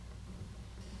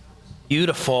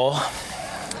Beautiful.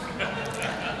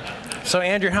 So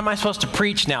Andrew, how am I supposed to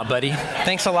preach now, buddy?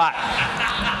 Thanks a lot.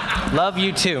 Love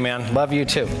you too, man. Love you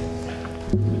too.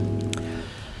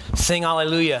 Sing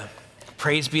hallelujah.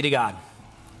 Praise be to God.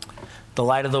 The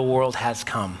light of the world has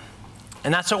come.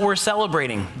 And that's what we're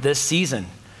celebrating this season.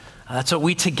 That's what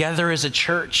we together as a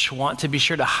church want to be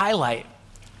sure to highlight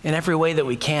in every way that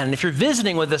we can. And if you're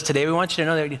visiting with us today, we want you to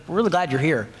know that we're really glad you're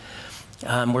here.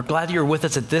 We're glad that you're with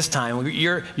us at this time.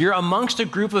 You're amongst a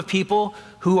group of people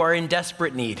who are in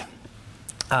desperate need.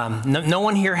 No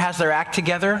one here has their act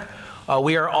together.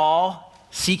 We are all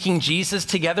seeking Jesus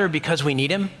together because we need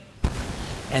him.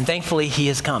 And thankfully, he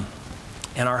has come.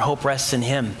 And our hope rests in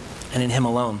him and in him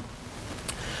alone.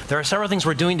 There are several things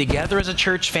we're doing together as a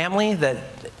church family that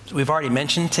we've already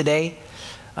mentioned today.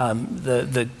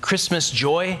 The Christmas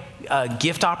Joy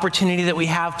gift opportunity that we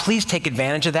have, please take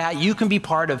advantage of that. You can be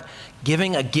part of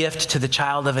giving a gift to the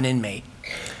child of an inmate,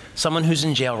 someone who's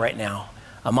in jail right now,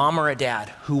 a mom or a dad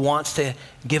who wants to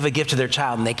give a gift to their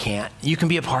child and they can't. You can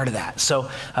be a part of that. So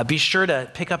be sure to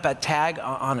pick up that tag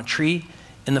on a tree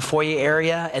in the foyer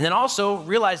area. And then also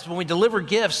realize when we deliver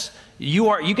gifts,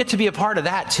 you get to be a part of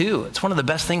that too. It's one of the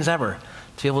best things ever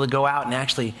to be able to go out and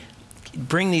actually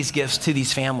bring these gifts to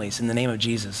these families in the name of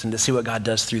Jesus and to see what God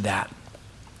does through that.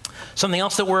 Something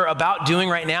else that we're about doing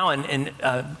right now, and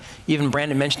even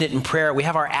Brandon mentioned it in prayer, we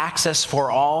have our Access for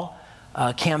All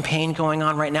campaign going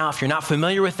on right now. If you're not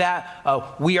familiar with that,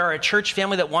 we are a church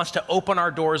family that wants to open our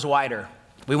doors wider.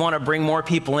 We want to bring more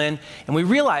people in, and we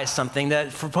realize something,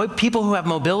 that for people who have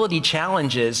mobility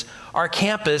challenges, our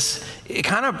campus, it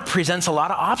kind of presents a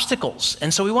lot of obstacles,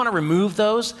 and so we want to remove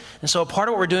those. And so a part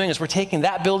of what we're doing is we're taking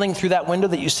that building through that window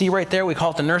that you see right there, we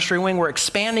call it the nursery wing, we're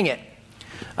expanding it.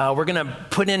 We're going to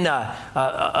put in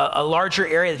a larger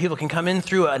area that people can come in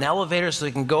through, an elevator so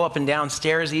they can go up and down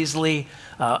stairs easily,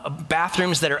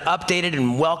 bathrooms that are updated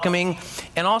and welcoming,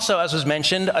 and also, as was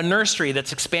mentioned, a nursery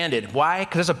that's expanded. Why?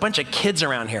 Because there's a bunch of kids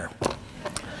around here.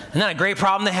 Isn't that a great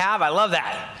problem to have? I love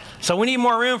that. So we need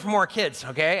more room for more kids,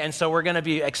 okay? And so we're going to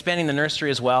be expanding the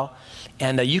nursery as well.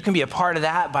 And you can be a part of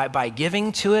that by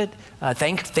giving to it.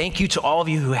 Thank you to all of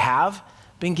you who have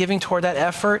been giving toward that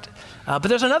effort. But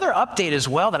there's another update as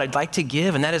well that I'd like to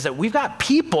give, and that is that we've got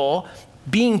people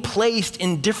being placed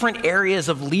in different areas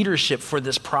of leadership for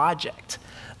this project.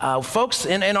 Folks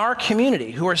in our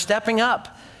community who are stepping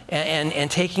up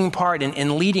and taking part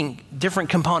in leading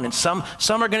different components. Some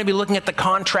are going to be looking at the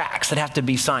contracts that have to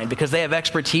be signed because they have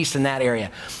expertise in that area.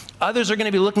 Others are going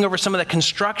to be looking over some of the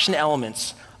construction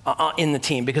elements in the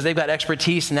team because they've got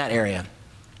expertise in that area.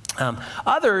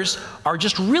 Others are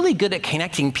just really good at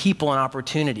connecting people and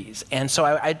opportunities. And so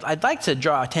I'd like to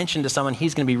draw attention to someone.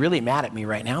 He's going to be really mad at me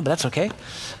right now, but that's okay.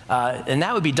 And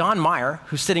that would be Don Meyer,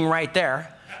 who's sitting right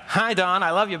there. Hi, Don.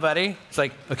 I love you, buddy. It's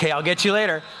like, okay, I'll get you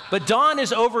later. But Don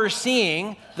is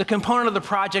overseeing the component of the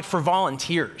project for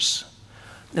volunteers.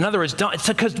 In other words,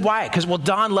 why? Because,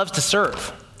 Don loves to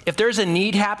serve. If there's a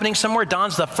need happening somewhere,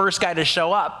 Don's the first guy to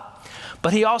show up.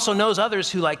 But he also knows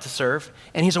others who like to serve,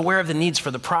 and he's aware of the needs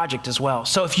for the project as well.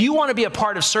 So if you want to be a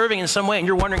part of serving in some way and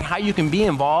you're wondering how you can be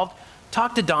involved,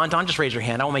 talk to Don. Don, just raise your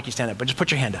hand. I won't make you stand up, but just put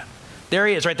your hand up. There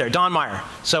he is right there, Don Meyer.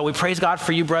 So we praise God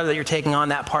for you, brother, that you're taking on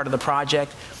that part of the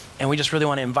project, and we just really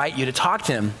want to invite you to talk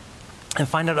to him and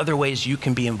find out other ways you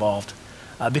can be involved.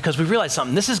 Because we realize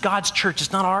something. This is God's church.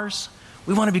 It's not ours.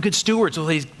 We want to be good stewards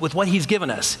with what he's given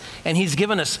us. And he's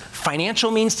given us financial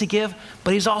means to give,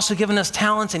 but he's also given us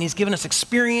talents, and he's given us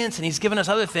experience, and he's given us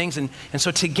other things. And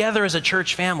so together as a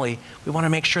church family, we want to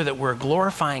make sure that we're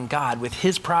glorifying God with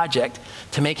his project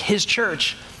to make his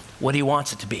church what he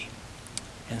wants it to be.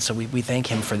 And so we thank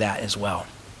him for that as well.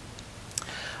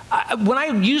 When I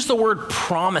use the word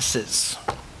promises,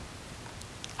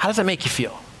 how does that make you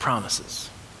feel? Promises.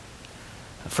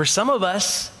 For some of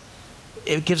us,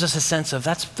 it gives us a sense of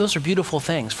those are beautiful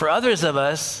things. For others of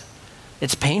us,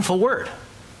 it's a painful word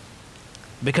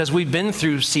because we've been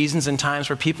through seasons and times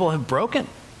where people have broken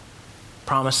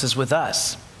promises with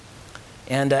us.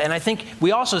 And I think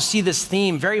we also see this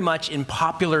theme very much in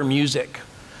popular music.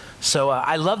 So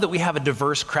I love that we have a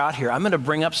diverse crowd here. I'm going to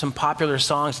bring up some popular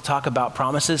songs to talk about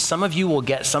promises. Some of you will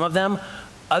get some of them.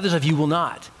 Others of you will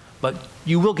not. But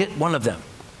you will get one of them.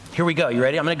 Here we go. You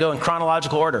ready? I'm going to go in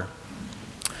chronological order.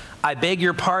 I beg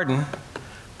your pardon,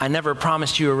 I never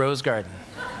promised you a rose garden.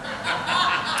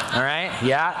 All right?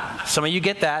 Yeah, some of you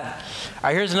get that. All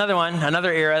right, here's another one,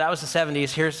 another era. That was the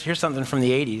 70s. Here's something from the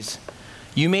 80s.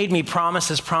 You made me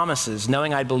promises,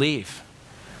 knowing I'd believe.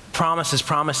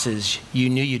 Promises, you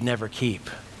knew you'd never keep.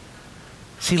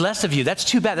 See, less of you. That's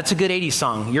too bad. That's a good 80s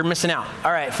song. You're missing out.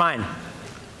 All right, fine.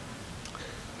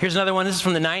 Here's another one. This is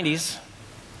from the 90s.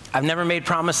 I've never made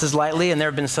promises lightly, and there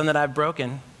have been some that I've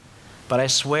broken, but I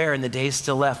swear in the days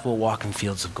still left, we'll walk in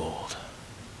fields of gold.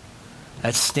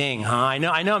 That's Sting, huh?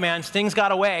 I know, man. Sting's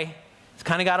got away. It's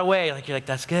kind of got away. Like, you're like,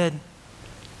 that's good.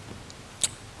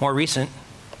 More recent.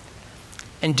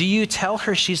 And do you tell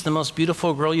her she's the most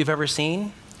beautiful girl you've ever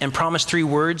seen and promise 3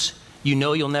 words you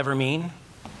know you'll never mean?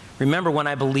 Remember when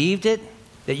I believed it,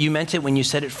 that you meant it when you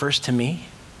said it first to me?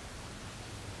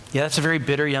 Yeah, that's a very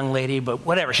bitter young lady, but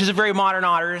whatever. She's a very modern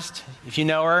artist. If you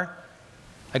know her,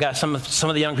 I got some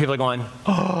of the young people are going,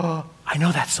 oh, I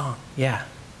know that song. Yeah.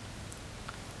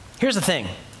 Here's the thing.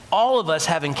 All of us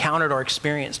have encountered or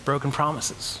experienced broken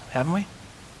promises, haven't we?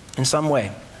 In some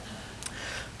way.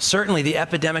 Certainly the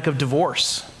epidemic of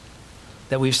divorce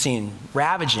that we've seen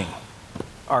ravaging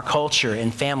our culture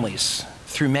and families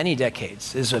through many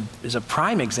decades is a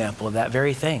prime example of that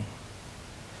very thing.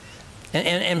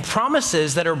 And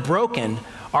promises that are broken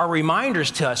are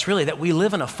reminders to us really that we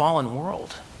live in a fallen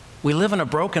world. We live in a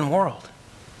broken world.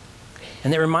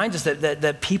 And it reminds us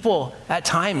that people at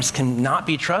times cannot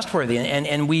be trustworthy.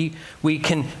 And we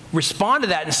can respond to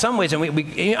that in some ways. And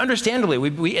we understandably,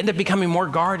 we end up becoming more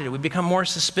guarded. We become more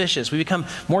suspicious. We become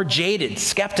more jaded,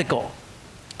 skeptical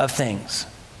of things.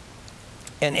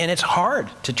 And it's hard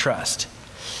to trust.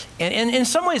 And in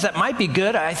some ways that might be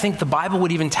good. I think the Bible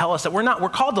would even tell us that we're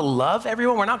called to love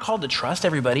everyone. We're not called to trust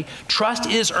everybody. Trust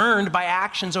is earned by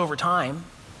actions over time.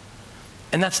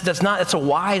 And that's a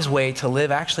wise way to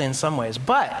live actually in some ways.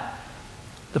 But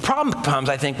the problem comes,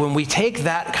 I think, when we take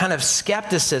that kind of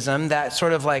skepticism, that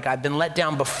sort of like I've been let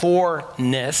down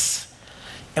before-ness,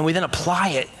 and we then apply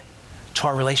it to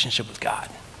our relationship with God.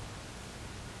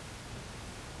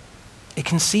 It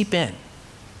can seep in.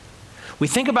 We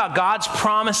think about God's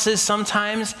promises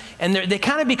sometimes, and they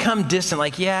kind of become distant,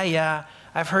 like, yeah,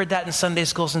 I've heard that in Sunday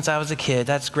school since I was a kid.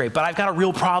 That's great, but I've got a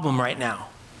real problem right now.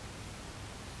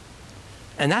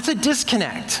 And that's a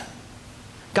disconnect.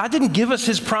 God didn't give us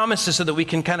his promises so that we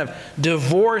can kind of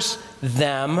divorce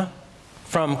them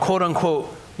from quote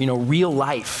unquote, real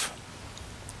life.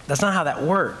 That's not how that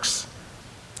works.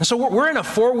 And so we're in a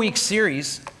 4-week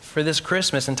series for this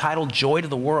Christmas entitled Joy to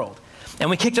the World. And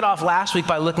we kicked it off last week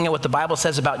by looking at what the Bible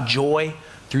says about joy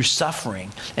through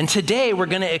suffering. And today we're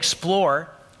going to explore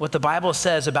what the Bible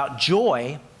says about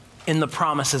joy in the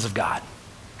promises of God.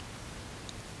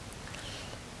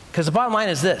 Because the bottom line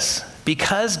is this: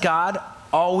 because God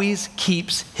always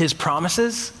keeps his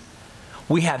promises,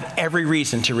 we have every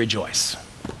reason to rejoice.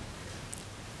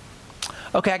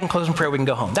 Okay, I can close in prayer, we can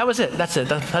go home. That was it, that's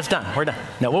done, we're done.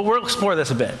 No, we'll explore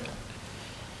this a bit.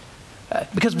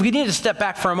 Because we need to step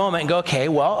back for a moment and go, okay,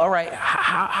 well, all right,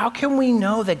 how can we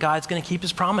know that God's going to keep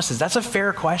his promises? That's a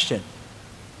fair question.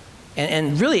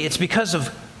 And really, it's because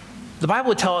of, the Bible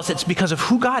would tell us it's because of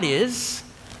who God is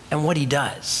and what he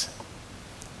does.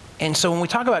 And so when we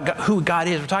talk about who God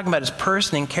is, we're talking about his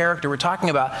person and character. We're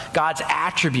talking about God's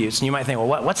attributes. And you might think,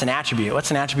 well, what's an attribute? What's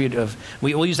an attribute of,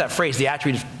 we'll use that phrase, the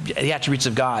attributes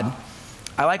of God.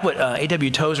 I like what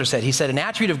A.W. Tozer said. He said, an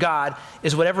attribute of God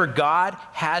is whatever God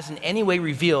has in any way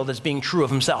revealed as being true of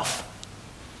himself.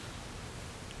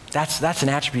 That's an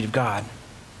attribute of God.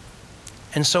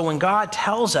 And so when God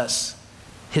tells us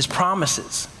his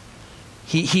promises,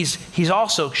 he's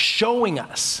also showing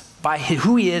us by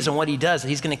who he is and what he does, that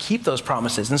he's going to keep those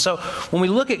promises. And so when we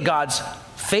look at God's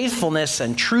faithfulness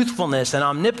and truthfulness and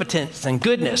omnipotence and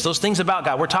goodness, those things about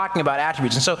God, we're talking about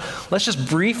attributes. And so let's just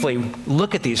briefly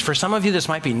look at these. For some of you, this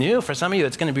might be new. For some of you,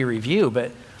 it's going to be review.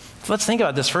 But let's think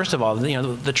about this first of all.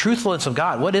 The truthfulness of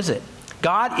God. What is it?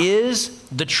 God is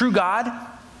the true God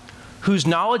whose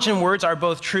knowledge and words are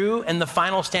both true and the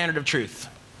final standard of truth.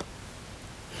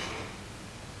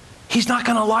 He's not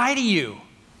going to lie to you.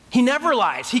 He never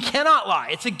lies. He cannot lie.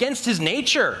 It's against his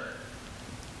nature.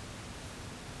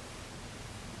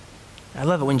 I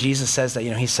love it when Jesus says that.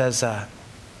 He says,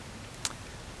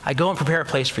 I go and prepare a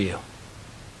place for you.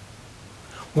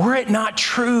 Were it not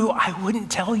true, I wouldn't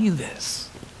tell you this.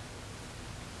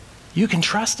 You can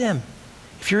trust him.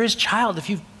 If you're his child, if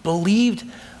you've believed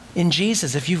in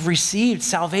Jesus, if you've received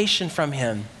salvation from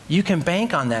him, you can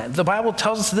bank on that. The Bible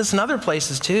tells us this in other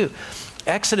places too.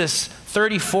 Exodus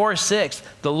 34:6,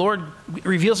 the Lord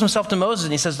reveals himself to Moses,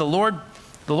 and he says, the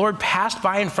Lord passed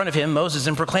by in front of him, Moses,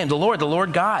 and proclaimed, the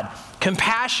Lord God,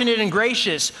 compassionate and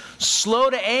gracious,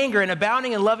 slow to anger and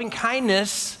abounding in loving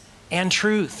kindness and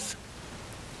truth.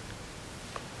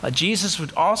 Jesus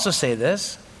would also say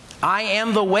this, I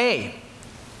am the way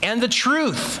and the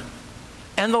truth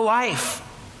and the life.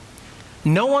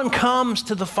 No one comes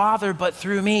to the Father but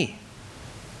through me.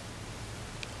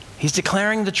 He's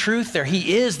declaring the truth there.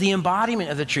 He is the embodiment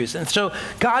of the truth. And so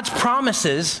God's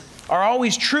promises are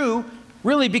always true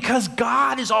Really, because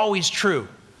God is always true.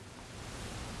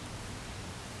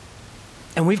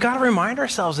 And we've got to remind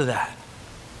ourselves of that.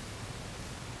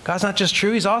 God's not just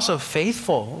true, he's also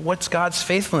faithful. What's God's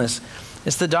faithfulness?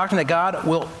 It's the doctrine that God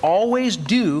will always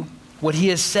do what he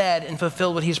has said and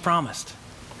fulfill what he's promised.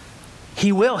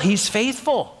 He will. He's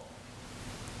faithful.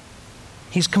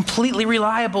 He's completely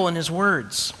reliable in his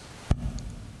words.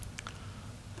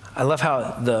 I love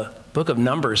how the book of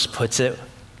Numbers puts it.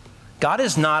 God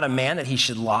is not a man that he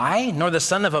should lie, nor the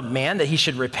son of a man that he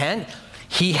should repent.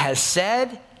 He has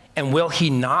said, and will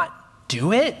he not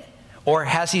do it? Or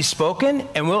has he spoken,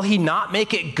 and will he not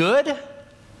make it good? And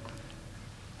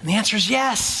the answer is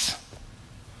yes.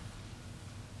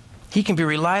 He can be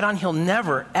relied on. He'll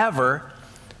never, ever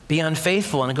be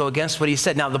unfaithful and go against what he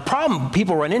said. Now, the problem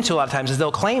people run into a lot of times is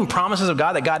they'll claim promises of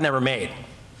God that God never made.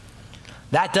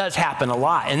 That does happen a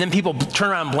lot. And then people turn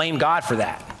around and blame God for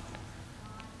that.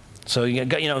 So,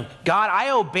 God,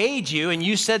 I obeyed you, and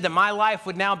you said that my life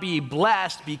would now be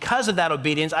blessed because of that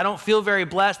obedience. I don't feel very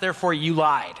blessed, therefore you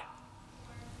lied.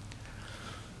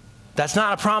 That's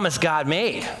not a promise God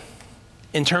made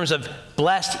in terms of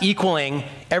blessed equaling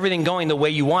everything going the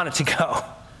way you want it to go.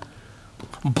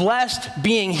 Blessed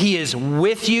being he is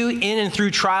with you in and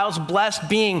through trials. Blessed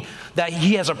being that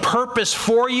he has a purpose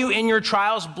for you in your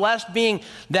trials. Blessed being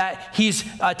that he's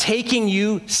taking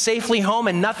you safely home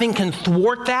and nothing can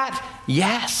thwart that.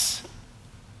 Yes.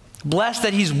 Blessed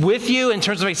that he's with you in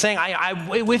terms of saying,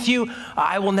 I'm with you.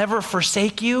 I will never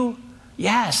forsake you.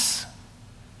 Yes.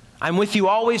 I'm with you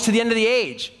always to the end of the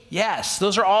age. Yes.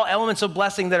 Those are all elements of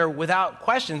blessing that are without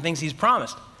question things he's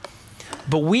promised.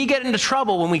 But we get into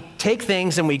trouble when we take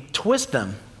things and we twist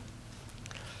them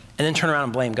and then turn around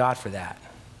and blame God for that.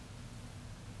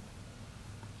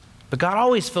 But God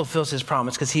always fulfills his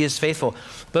promise because he is faithful.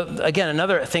 But again,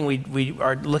 another thing we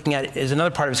are looking at is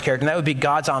another part of his character, and that would be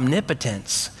God's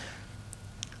omnipotence.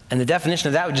 And the definition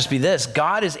of that would just be this: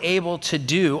 God is able to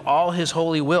do all his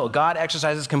holy will. God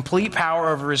exercises complete power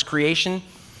over his creation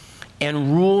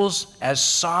and rules as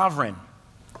sovereign.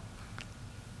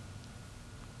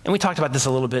 And we talked about this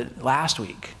a little bit last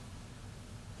week.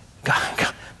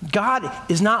 God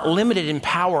is not limited in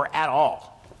power at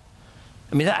all.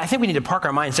 I mean, I think we need to park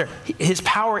our minds there. His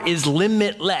power is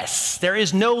limitless. There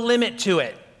is no limit to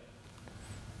it.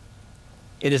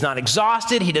 It is not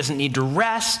exhausted. He doesn't need to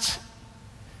rest.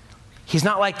 He's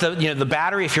not like the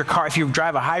battery. If you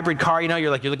drive a hybrid car, you're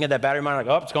looking at that battery monitor,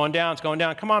 like, oh, it's going down.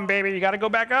 Come on, baby, you got to go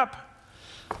back up.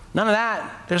 None of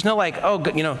that. There's no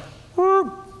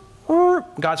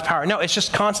God's power. No, it's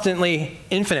just constantly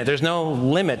infinite. There's no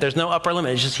limit. There's no upper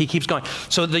limit. It's just he keeps going.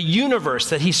 So the universe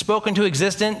that he's spoken to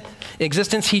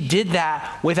existence, he did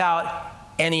that without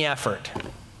any effort.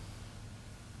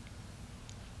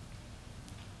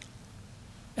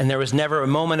 And there was never a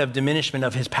moment of diminishment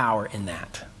of his power in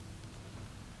that.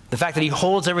 The fact that he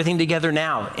holds everything together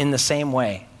now in the same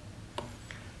way.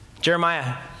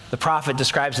 Jeremiah, the prophet,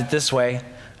 describes it this way: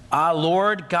 Ah,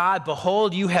 Lord God,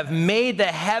 behold, you have made the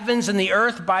heavens and the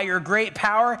earth by your great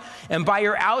power and by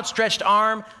your outstretched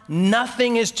arm.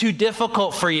 Nothing is too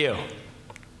difficult for you.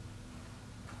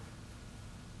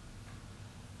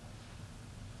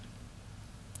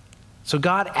 So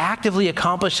God actively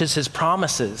accomplishes his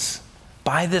promises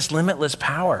by this limitless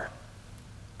power.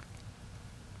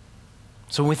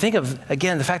 So when we think of,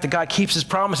 again, the fact that God keeps his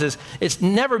promises, it's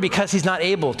never because he's not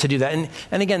able to do that.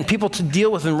 And again, people to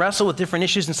deal with and wrestle with different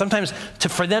issues, and sometimes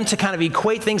for them to kind of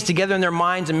equate things together in their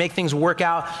minds and make things work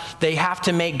out, they have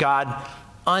to make God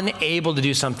unable to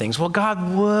do some things. Well,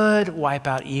 God would wipe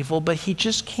out evil, but he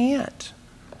just can't.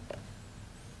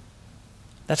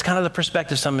 That's kind of the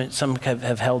perspective some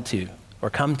have held to or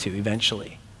come to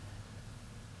eventually.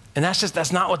 And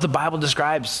that's not what the Bible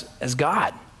describes as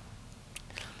God.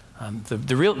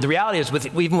 The reality is,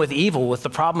 even with evil, with the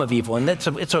problem of evil, and it's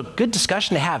a good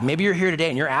discussion to have. Maybe you're here today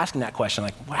and you're asking that question,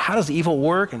 like, how does evil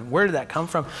work and where did that come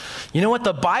from? You know what?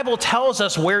 The Bible tells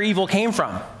us where evil came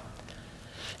from.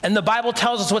 And the Bible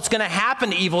tells us what's going to happen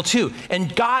to evil too.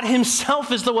 And God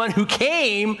himself is the one who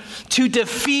came to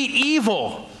defeat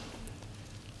evil.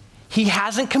 He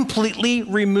hasn't completely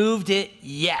removed it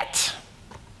yet.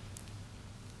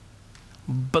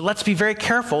 But let's be very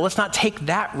careful. Let's not take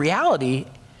that reality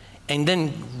and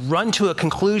then run to a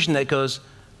conclusion that goes,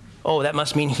 oh, that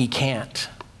must mean he can't.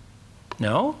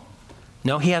 No,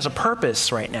 he has a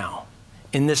purpose right now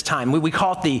in this time. We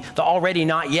call it the already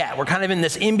not yet. We're kind of in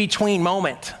this in-between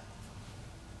moment.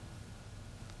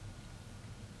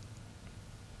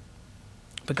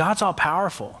 But God's all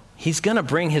powerful. He's going to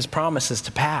bring his promises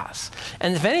to pass.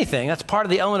 And if anything, that's part of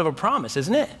the element of a promise,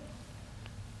 isn't it?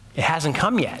 It hasn't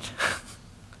come yet.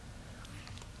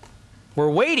 We're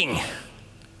waiting.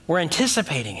 We're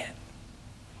anticipating it.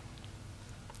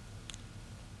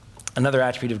 Another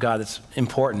attribute of God that's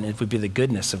important, it would be the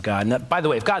goodness of God. And by the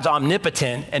way, if God's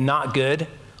omnipotent and not good,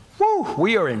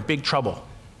 we are in big trouble.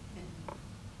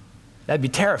 That'd be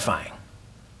terrifying.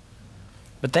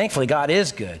 But thankfully, God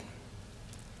is good.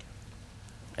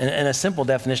 And a simple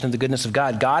definition of the goodness of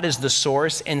God, God is the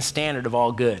source and standard of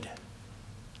all good.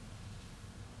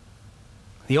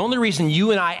 The only reason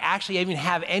you and I actually even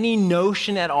have any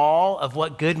notion at all of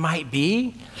what good might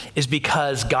be is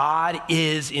because God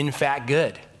is in fact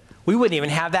good. We wouldn't even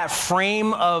have that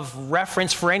frame of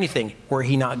reference for anything were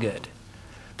he not good.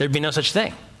 There'd be no such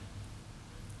thing.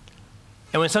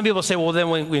 And when some people say, well, then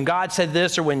when God said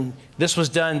this or when this was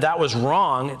done, that was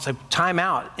wrong, it's like time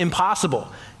out, impossible.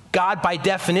 God by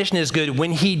definition is good.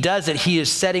 When he does it, he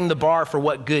is setting the bar for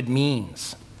what good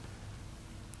means.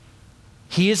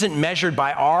 He isn't measured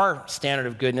by our standard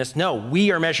of goodness. No,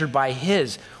 we are measured by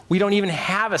his. We don't even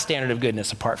have a standard of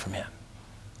goodness apart from him.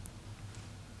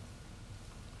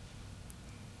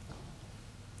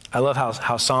 I love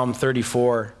how Psalm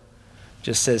 34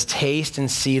 just says, taste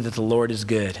and see that the Lord is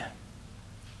good.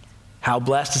 How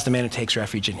blessed is the man who takes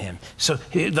refuge in him. So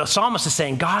the psalmist is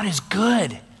saying, God is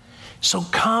good. So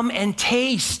come and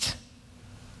taste.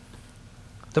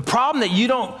 The problem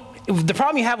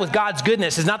you have with God's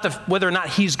goodness is not whether or not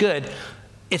he's good.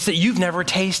 It's that you've never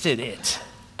tasted it.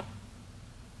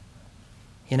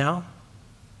 You know?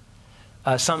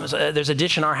 There's a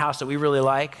dish in our house that we really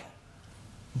like.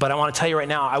 But I want to tell you right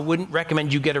now, I wouldn't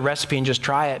recommend you get a recipe and just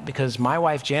try it because my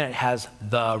wife, Janet, has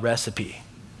the recipe.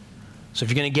 So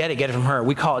if you're going to get it from her.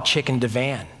 We call it chicken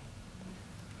divan.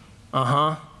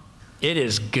 It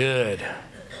is good.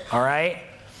 All right?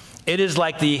 It is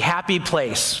like the happy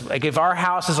place. Like if our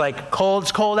house is like cold,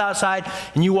 it's cold outside,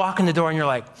 and you walk in the door and you're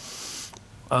like,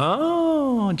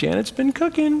 oh, Janet's been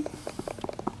cooking.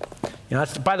 You know,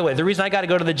 by the way, the reason I got to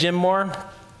go to the gym more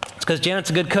is because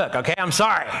Janet's a good cook, okay? I'm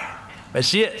sorry. But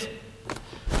she is.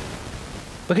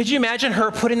 But could you imagine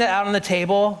her putting that out on the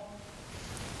table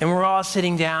and we're all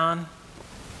sitting down and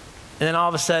then all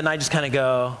of a sudden I just kind of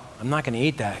go, I'm not going to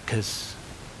eat that because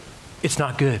it's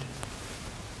not good.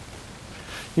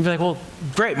 You'd be like, well,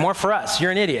 great, more for us.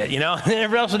 You're an idiot, you know? And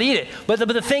everybody else would eat it. But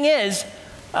the thing is,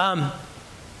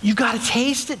 you've got to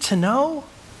taste it to know.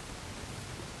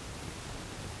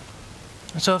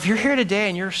 And so if you're here today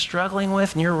and you're struggling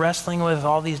with and you're wrestling with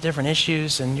all these different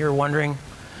issues and you're wondering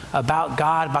about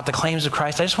God, about the claims of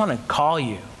Christ, I just want to call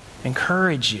you,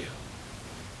 encourage you.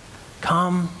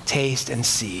 Come, taste, and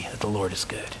see that the Lord is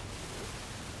good.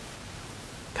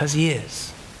 Because he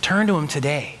is. Turn to him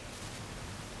today.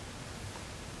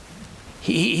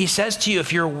 He says to you,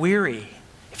 if you're weary,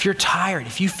 if you're tired,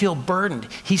 if you feel burdened,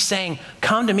 he's saying,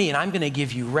 come to me and I'm going to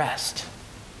give you rest.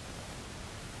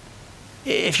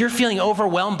 If you're feeling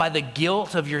overwhelmed by the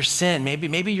guilt of your sin,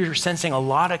 maybe you're sensing a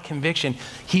lot of conviction,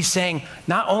 he's saying,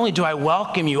 not only do I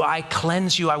welcome you, I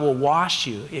cleanse you, I will wash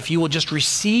you. If you will just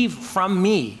receive from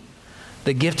me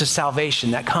the gift of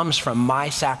salvation that comes from my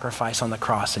sacrifice on the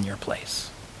cross in your place.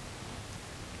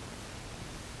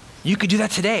 You could do that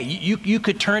today. You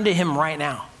could turn to him right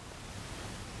now.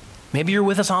 Maybe you're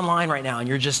with us online right now and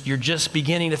you're just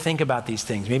beginning to think about these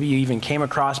things. Maybe you even came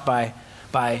across by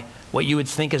what you would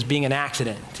think as being an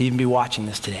accident to even be watching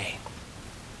this today.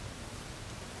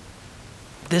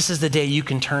 This is the day you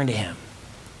can turn to him.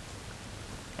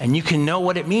 And you can know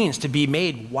what it means to be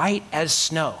made white as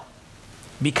snow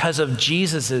because of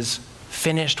Jesus'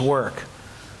 finished work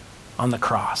on the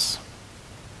cross.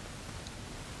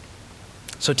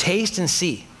 So taste and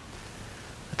see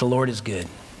that the Lord is good.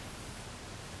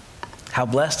 How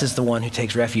blessed is the one who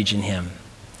takes refuge in him.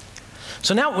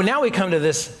 So now we come to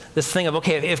this thing of,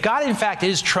 okay, if God in fact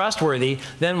is trustworthy,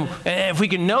 then if we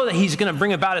can know that he's going to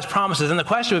bring about his promises, then the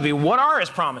question would be, what are his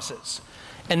promises?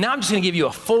 And now I'm just going to give you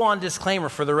a full-on disclaimer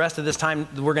for the rest of this time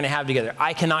that we're going to have together.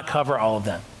 I cannot cover all of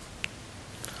them.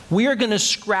 We are going to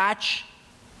scratch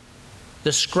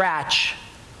the surface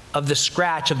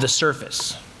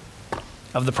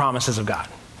of the promises of God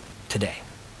today.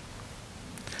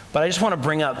 But I just want to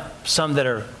bring up some that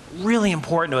are really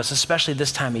important to us, especially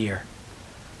this time of year,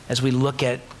 as we look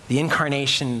at the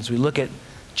incarnation, as we look at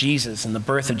Jesus and the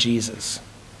birth of Jesus.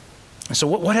 And so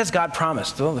what has God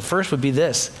promised? Well, the first would be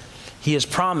this. He has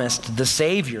promised the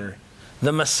Savior,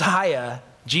 the Messiah,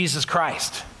 Jesus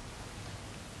Christ.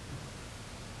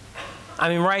 I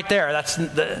mean, right there,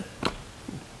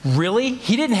 really?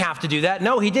 He didn't have to do that.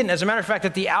 No, he didn't. As a matter of fact,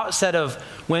 at the outset of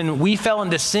when we fell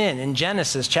into sin in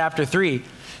Genesis chapter 3,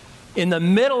 in the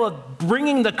middle of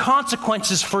bringing the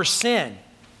consequences for sin,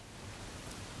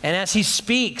 and as he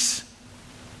speaks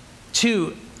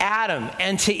to Adam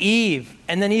and to Eve,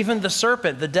 and then even the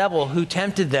serpent, the devil, who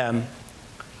tempted them.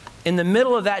 In the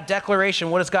middle of that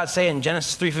declaration, what does God say in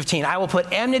Genesis 3:15? I will put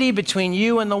enmity between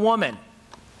you and the woman,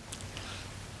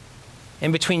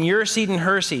 and between your seed and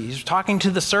her seed. He's talking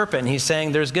to the serpent. He's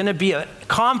saying there's going to be a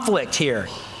conflict here.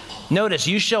 Notice,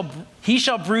 he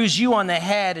shall bruise you on the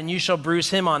head, and you shall bruise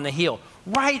him on the heel.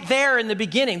 Right there in the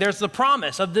beginning, there's the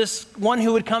promise of this one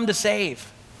who would come to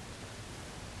save.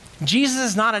 Jesus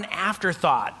is not an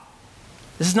afterthought.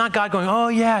 This is not God going, oh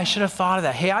yeah, I should have thought of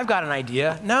that. Hey, I've got an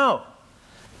idea. No.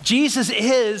 Jesus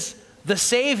is the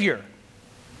Savior.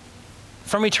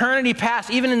 From eternity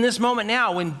past, even in this moment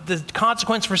now, when the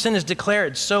consequence for sin is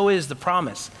declared, so is the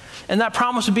promise. And that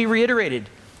promise would be reiterated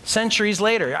centuries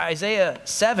later. Isaiah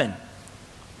 7,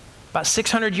 about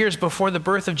 600 years before the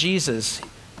birth of Jesus,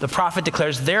 the prophet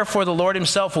declares, therefore the Lord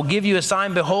himself will give you a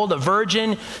sign. Behold, a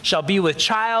virgin shall be with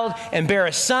child and bear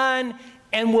a son,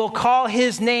 and will call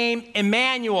his name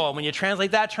Emmanuel. When you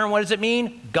translate that term, what does it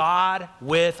mean? God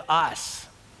with us.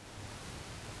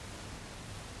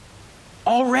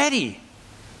 Already,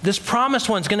 this promised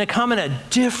one's going to come in a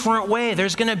different way.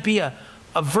 There's going to be a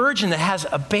virgin that has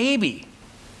a baby.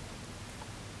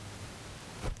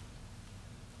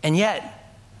 And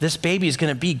yet, this baby is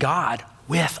going to be God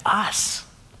with us.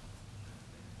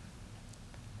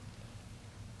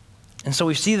 And so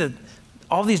we see that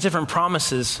all these different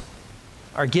promises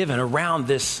are given around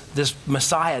this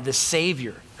Messiah, this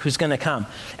Savior who's going to come.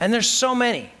 And there's so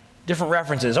many different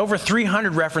references. Over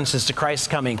 300 references to Christ's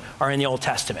coming are in the Old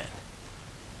Testament.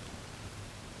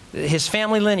 His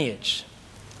family lineage.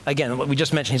 Again, what we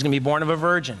just mentioned, he's going to be born of a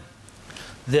virgin.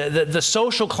 The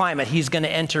social climate he's going to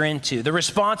enter into, the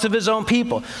response of his own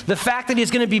people, the fact that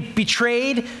he's going to be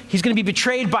betrayed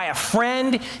by a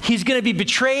friend, he's going to be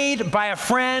betrayed by a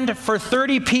friend for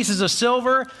 30 pieces of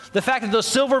silver, the fact that those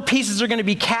silver pieces are going to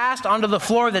be cast onto the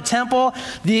floor of the temple,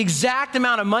 the exact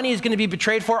amount of money he's going to be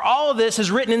betrayed for, all of this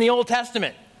is written in the Old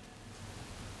Testament.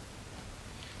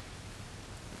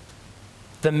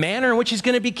 The manner in which he's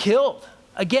going to be killed,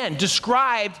 again,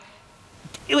 described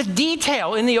with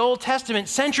detail in the Old Testament,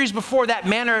 centuries before that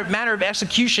manner of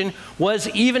execution was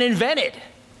even invented.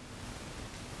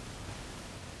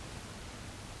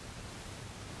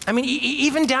 I mean,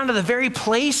 even down to the very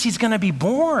place he's going to be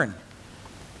born.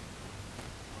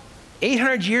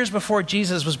 800 years before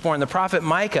Jesus was born, the prophet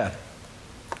Micah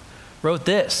wrote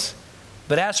this,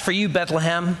 but as for you,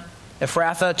 Bethlehem,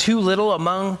 Ephrathah, too little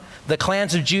among the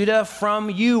clans of Judah, from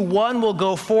you one will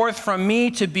go forth from me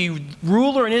to be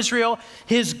ruler in Israel.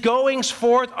 His goings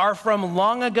forth are from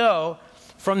long ago,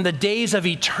 from the days of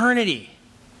eternity.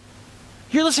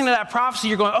 You're listening to that prophecy,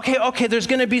 you're going, okay, there's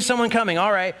going to be someone coming.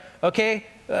 All right, okay,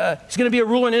 he's going to be a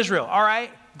ruler in Israel. All right,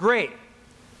 great.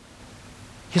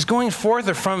 His goings forth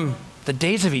are from the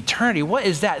days of eternity. What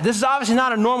is that? This is obviously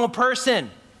not a normal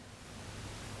person.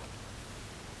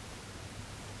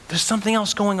 There's something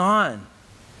else going on.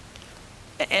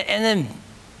 And then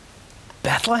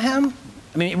Bethlehem?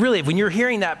 I mean, really, when you're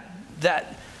hearing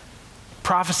that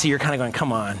prophecy, you're kind of going,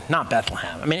 come on, not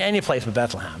Bethlehem. I mean, any place but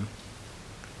Bethlehem.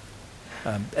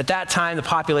 At that time, the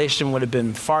population would have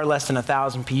been far less than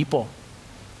 1,000 people.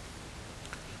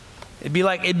 It'd be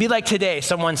like today,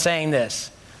 someone saying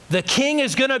this. The king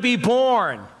is going to be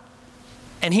born,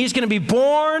 and he's going to be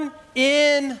born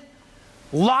in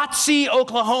Lotsie,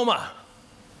 Oklahoma.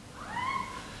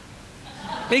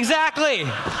 Exactly.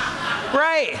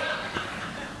 Right.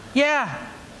 Yeah.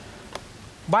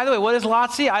 By the way, what is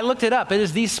Lotsie? I looked it up. It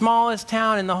is the smallest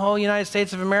town in the whole United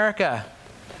States of America.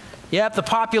 Yep, the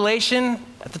population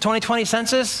at the 2020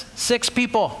 census, 6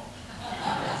 people.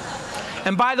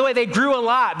 And by the way, they grew a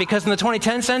lot because in the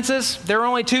 2010 census, there were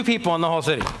only 2 people in the whole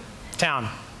city, town,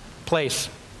 place,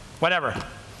 whatever.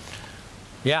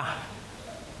 Yeah.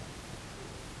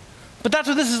 But that's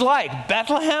what this is like.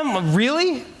 Bethlehem?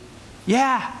 Really?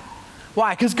 Yeah.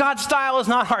 Why? Because God's style is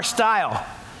not our style.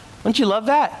 Don't you love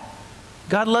that?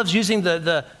 God loves using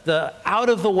the out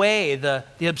of the way, the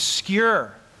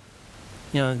obscure.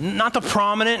 You know, not the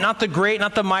prominent, not the great,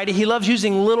 not the mighty. He loves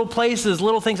using little places,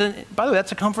 little things. And by the way,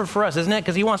 that's a comfort for us, isn't it?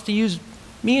 Because he wants to use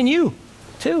me and you,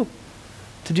 too,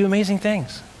 to do amazing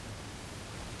things.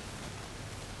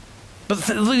 But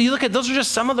you look at, those are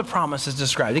just some of the promises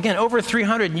described. Again, over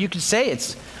 300, and you could say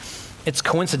it's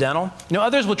coincidental. You know,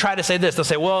 others will try to say this. They'll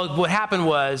say, well, what happened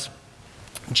was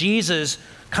Jesus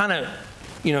kind of,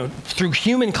 you know, through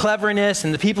human cleverness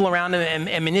and the people around him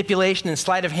and manipulation and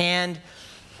sleight of hand,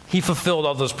 he fulfilled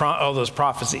all those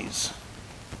prophecies.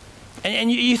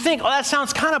 And you think, oh, that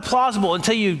sounds kind of plausible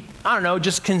until you, I don't know,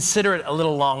 just consider it a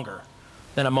little longer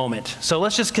than a moment. So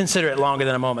let's just consider it longer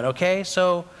than a moment, okay?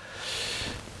 So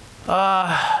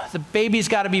The baby's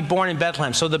got to be born in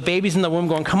Bethlehem. So the baby's in the womb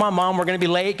going, come on, Mom, we're going to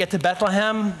be late, get to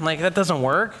Bethlehem. Like, that doesn't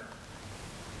work.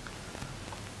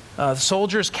 The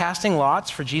soldiers casting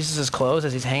lots for Jesus' clothes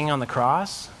as he's hanging on the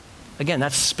cross. Again,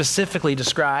 that's specifically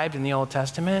described in the Old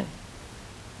Testament.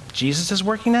 Jesus is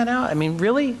working that out? I mean,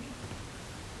 really?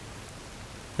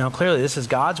 Now, clearly, this is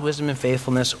God's wisdom and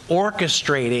faithfulness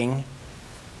orchestrating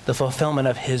the fulfillment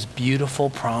of his beautiful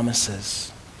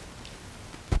promises.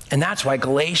 And that's why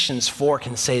Galatians 4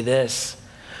 can say this.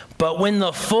 But when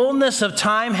the fullness of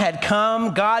time had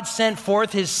come, God sent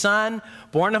forth his Son,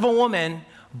 born of a woman,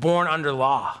 born under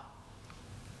law.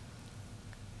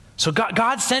 So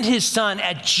God sent his Son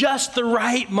at just the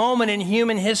right moment in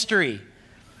human history.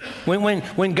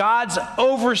 When God's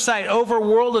oversight over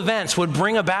world events would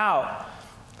bring about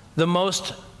the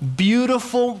most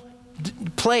beautiful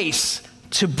place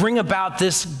to bring about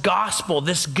this gospel,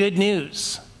 this good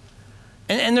news.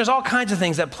 And there's all kinds of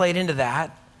things that played into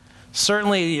that.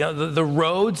 Certainly, the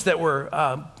roads that were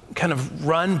kind of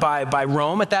run by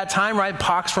Rome at that time, right?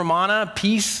 Pax Romana,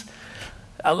 peace,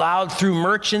 allowed through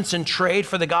merchants and trade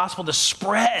for the gospel to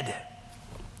spread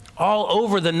all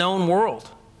over the known world.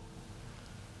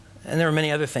 And there were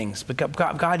many other things, but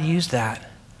God used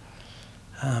that.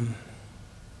 And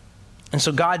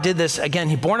so God did this, again,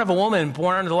 he born of a woman,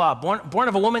 born under the law. Born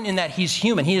of a woman in that he's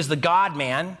human. He is the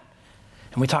God-man.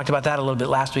 And we talked about that a little bit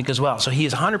last week as well. So he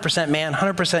is 100% man,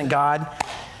 100% God.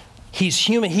 He's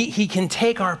human. He can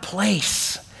take our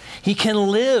place. He can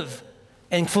live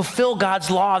and fulfill God's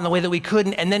law in the way that we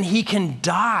couldn't. And then he can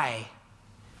die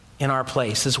in our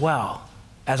place as well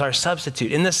as our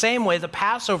substitute. In the same way, the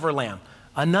Passover lamb,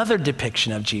 another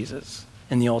depiction of Jesus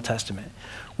in the Old Testament,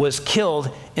 was killed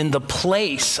in the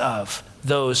place of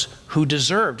those who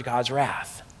deserved God's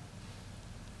wrath.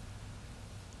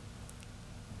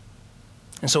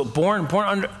 And so born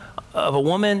under of a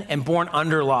woman and born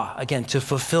under law, again, to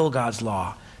fulfill God's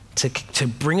law, to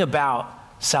bring about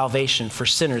salvation for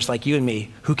sinners like you and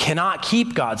me who cannot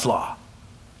keep God's law,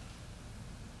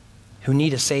 who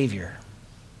need a Savior.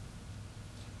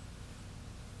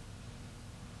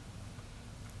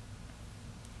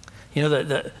 You know,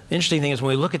 the interesting thing is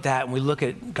when we look at that and we look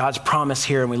at God's promise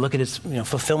here and we look at his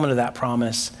fulfillment of that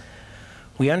promise,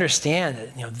 we understand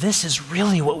that this is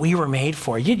really what we were made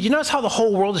for. You notice how the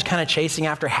whole world is kind of chasing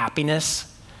after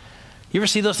happiness? You ever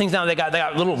see those things now? They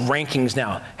got little rankings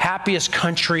now. Happiest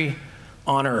country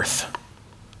on earth.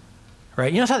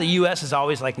 Right? You notice how the U.S. is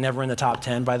always like never in the top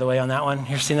 10, by the way, on that one?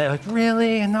 You've seen that? Like,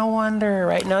 really? No wonder,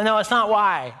 right? No, it's not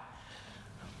why.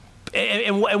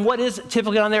 And what is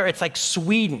typically on there? It's like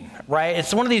Sweden, right?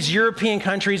 It's one of these European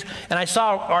countries. And I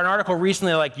saw an article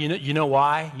recently like, you know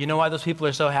why? You know why those people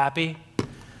are so happy?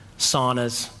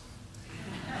 Saunas.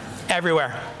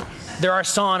 Everywhere. There are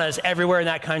saunas everywhere in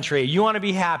that country. You want to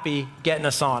be happy, get in a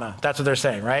sauna. That's what they're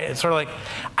saying, right? It's sort of like,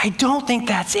 I don't think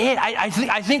that's it.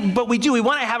 I think, but we do. We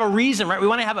want to have a reason, right? We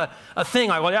want to have a thing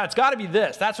like, well, yeah, it's got to be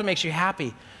this. That's what makes you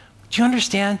happy. Do you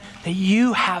understand that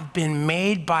you have been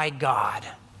made by God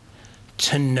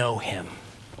to know him?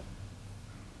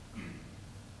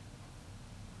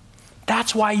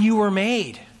 That's why you were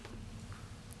made.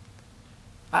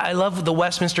 I love the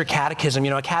Westminster Catechism.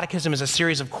 A catechism is a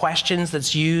series of questions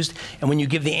that's used, and when you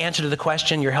give the answer to the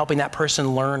question, you're helping that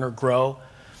person learn or grow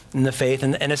in the faith.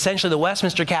 And essentially, the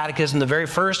Westminster Catechism, the very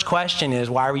first question is,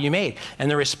 why were you made?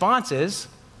 And the response is,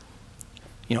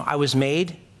 I was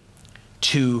made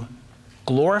to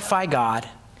glorify God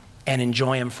and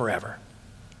enjoy him forever.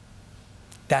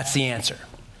 That's the answer.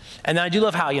 And then I do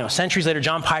love how, centuries later,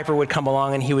 John Piper would come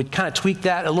along and he would kind of tweak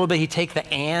that a little bit. He'd take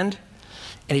the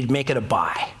and he'd make it a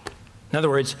by. In other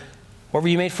words, what were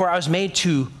you made for? I was made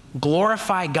to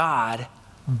glorify God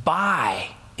by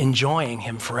enjoying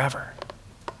him forever.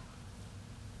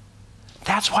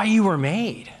 That's why you were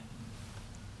made.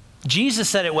 Jesus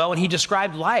said it well when he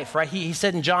described life, right? He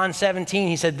said in John 17,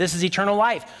 he said, this is eternal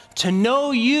life, to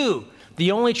know you,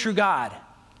 the only true God,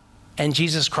 and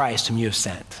Jesus Christ whom you have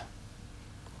sent.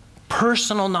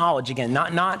 Personal knowledge, again,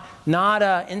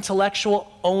 not intellectual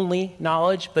only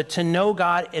knowledge, but to know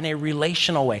God in a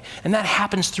relational way. And that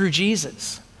happens through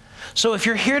Jesus. So if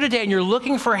you're here today and you're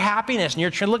looking for happiness and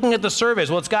you're looking at the surveys,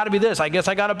 well, it's got to be this. I guess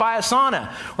I got to buy a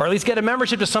sauna or at least get a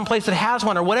membership to some place that has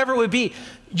one or whatever it would be.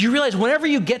 You realize whenever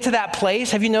you get to that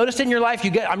place, have you noticed it in your life?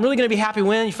 I'm really going to be happy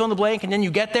when you fill in the blank, and then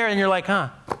you get there and you're like, I'm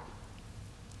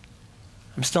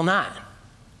still not.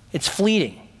 It's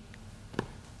fleeting.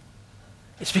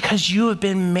 It's because you have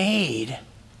been made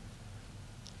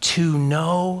to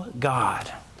know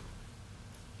God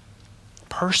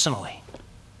personally.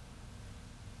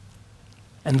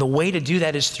 And the way to do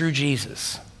that is through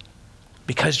Jesus,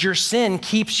 because your sin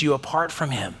keeps you apart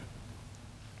from him.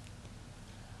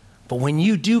 But when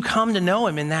you do come to know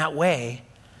him in that way,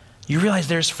 you realize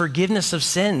there's forgiveness of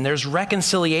sin, there's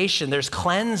reconciliation, there's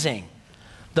cleansing.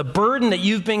 The burden that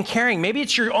you've been carrying, maybe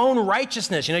it's your own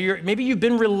righteousness. Maybe you've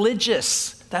been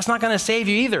religious. That's not going to save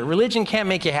you either. Religion can't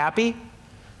make you happy.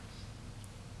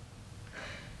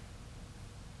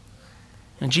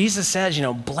 And Jesus says,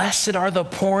 blessed are the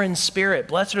poor in spirit.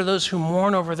 Blessed are those who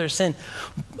mourn over their sin.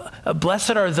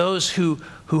 Blessed are those who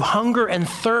hunger and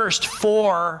thirst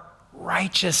for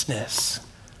righteousness.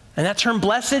 And that term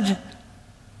blessed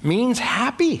means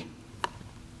happy.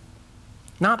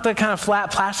 Not the kind of flat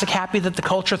plastic happy that the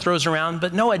culture throws around,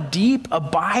 but no, a deep,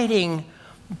 abiding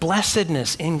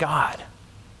blessedness in God.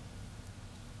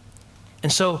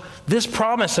 And so this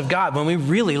promise of God, when we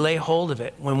really lay hold of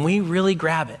it, when we really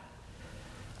grab it,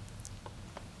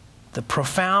 the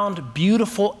profound,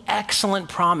 beautiful, excellent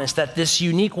promise that this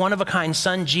unique, one-of-a-kind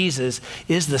Son, Jesus,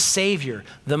 is the Savior,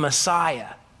 the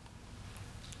Messiah,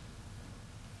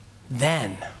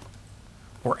 then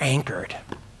we're anchored.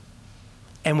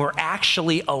 And we're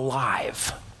actually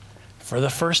alive for the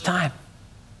first time.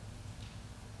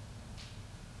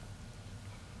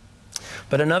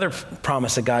 But another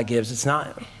promise that God gives, it's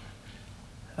not,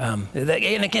 and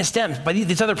it stems, but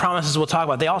these other promises we'll talk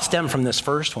about, they all stem from this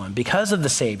first one. Because of the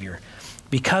Savior,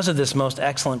 because of this most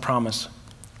excellent promise,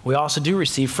 we also do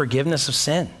receive forgiveness of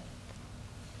sin.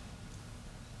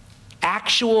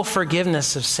 Actual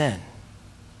forgiveness of sin.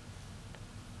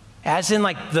 As in,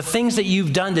 like, the things that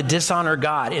you've done to dishonor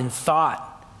God in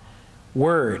thought,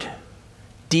 word,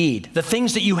 deed. The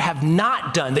things that you have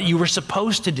not done that you were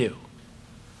supposed to do.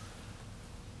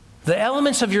 The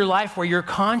elements of your life where your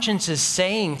conscience is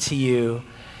saying to you,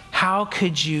 how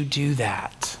could you do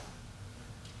that?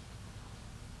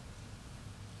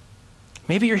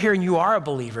 Maybe you're here and you are a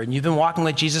believer and you've been walking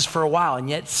with Jesus for a while, and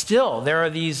yet still there are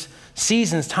these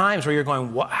seasons, times where you're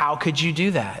going, how could you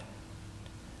do that?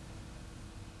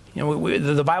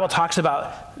 The Bible talks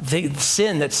about the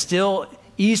sin that still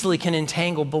easily can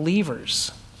entangle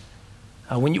believers.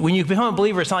 When you become a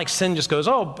believer, it's not like sin just goes,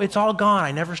 oh, it's all gone.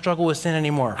 I never struggle with sin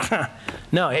anymore.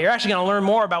 No, you're actually going to learn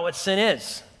more about what sin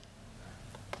is.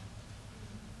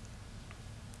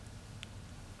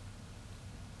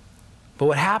 But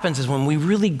what happens is when we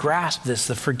really grasp this,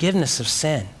 the forgiveness of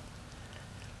sin,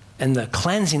 and the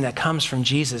cleansing that comes from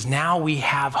Jesus, now we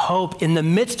have hope in the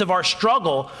midst of our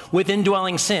struggle with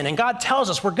indwelling sin. And God tells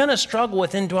us we're going to struggle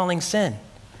with indwelling sin.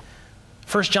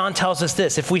 1 John tells us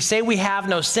this: if we say we have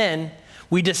no sin,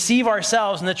 we deceive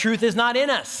ourselves and the truth is not in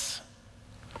us.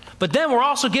 But then we're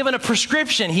also given a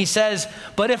prescription. He says,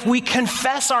 but if we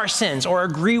confess our sins or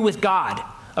agree with God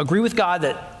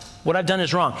that what I've done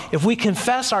is wrong, if we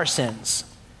confess our sins,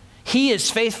 He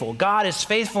is faithful. God is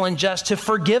faithful and just to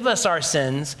forgive us our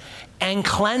sins and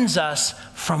cleanse us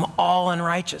from all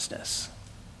unrighteousness.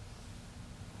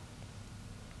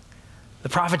 The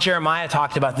prophet Jeremiah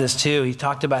talked about this too. He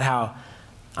talked about how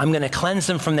I'm going to cleanse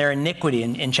them from their iniquity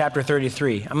in chapter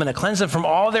 33. I'm going to cleanse them from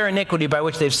all their iniquity by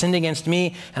which they've sinned against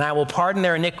me, and I will pardon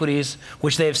their iniquities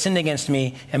which they have sinned against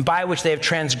me, and by which they have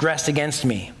transgressed against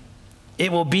me.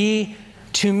 It will be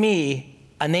to me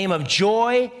a name of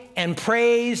joy and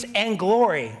praise and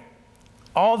glory.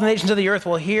 All the nations of the earth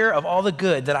will hear of all the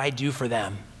good that I do for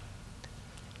them.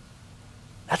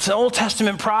 That's an Old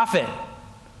Testament prophet.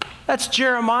 That's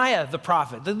Jeremiah, the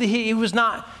prophet.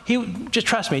 Just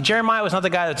trust me, Jeremiah was not the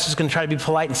guy that's just going to try to be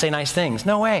polite and say nice things.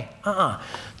 No way.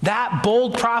 That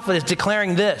bold prophet is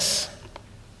declaring this,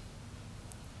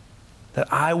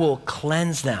 that I will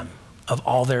cleanse them of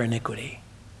all their iniquity.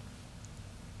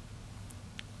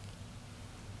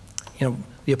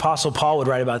 The Apostle Paul would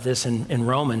write about this in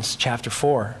Romans chapter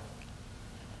 4.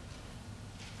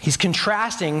 He's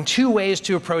contrasting two ways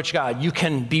to approach God. You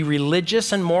can be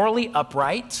religious and morally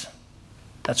upright.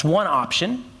 That's one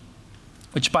option,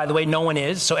 which, by the way, no one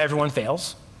is, so everyone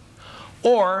fails.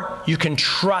 Or you can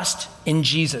trust in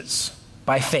Jesus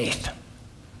by faith.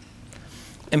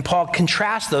 And Paul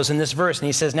contrasts those in this verse, and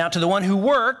he says, now to the one who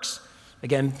works,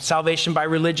 again, salvation by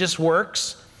religious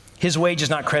works, his wage is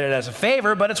not credited as a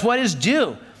favor, but it's what is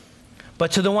due.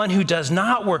 But to the one who does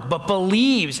not work, but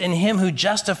believes in him who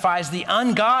justifies the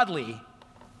ungodly,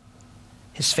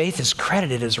 his faith is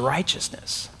credited as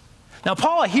righteousness. Now,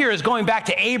 Paul here is going back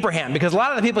to Abraham, because a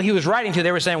lot of the people he was writing to,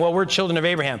 they were saying, well, we're children of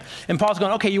Abraham. And Paul's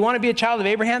going, okay, you want to be a child of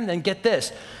Abraham? Then get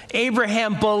this.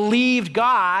 Abraham believed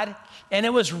God, and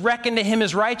it was reckoned to him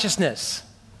as righteousness.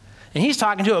 And he's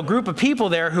talking to a group of people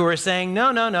there who are saying,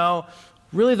 no.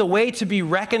 Really, the way to be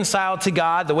reconciled to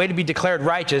God, the way to be declared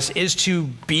righteous, is to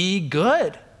be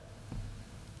good.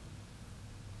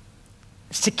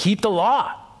 It's to keep the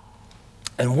law.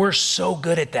 And we're so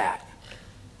good at that.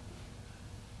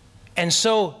 And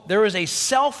so there is a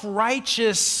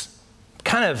self-righteous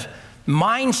kind of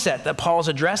mindset that Paul's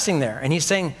addressing there. And he's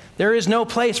saying there is no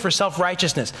place for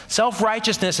self-righteousness.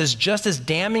 Self-righteousness is just as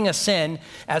damning a sin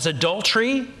as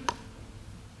adultery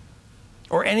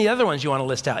or any other ones you want to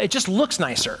list out. It just looks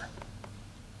nicer.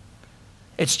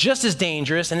 It's just as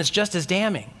dangerous and it's just as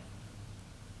damning.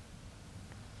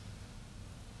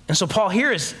 And so Paul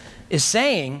here is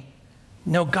saying,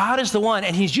 no, God is the one,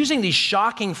 and he's using these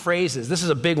shocking phrases. This is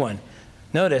a big one.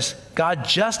 Notice, God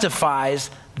justifies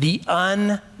the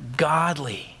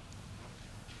ungodly.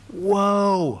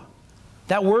 Whoa.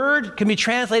 That word can be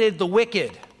translated the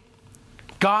wicked.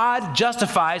 God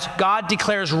justifies, God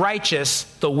declares righteous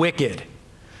the wicked.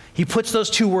 He puts those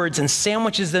two words and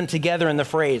sandwiches them together in the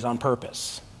phrase on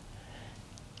purpose.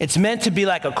 It's meant to be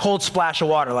like a cold splash of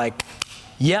water, like,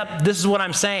 yep, this is what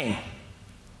I'm saying.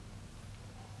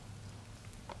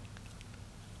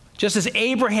 Just as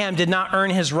Abraham did not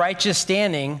earn his righteous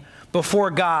standing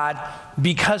before God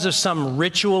because of some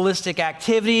ritualistic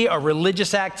activity or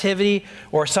religious activity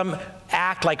or some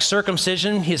act like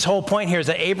circumcision, his whole point here is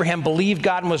that Abraham believed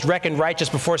God and was reckoned righteous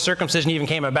before circumcision even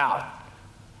came about.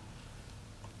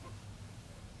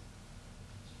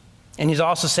 And he's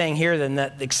also saying here then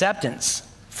that acceptance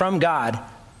from God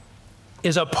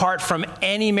is apart from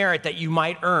any merit that you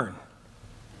might earn.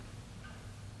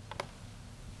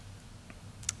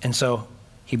 And so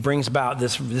he brings about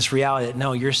this reality that,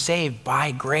 no, you're saved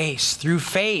by grace through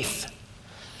faith.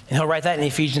 And he'll write that in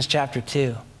Ephesians chapter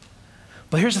 2.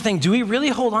 But here's the thing. Do we really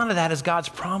hold on to that as God's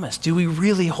promise? Do we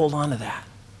really hold on to that?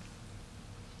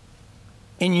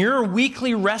 In your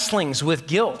weekly wrestlings with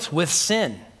guilt, with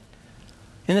sin,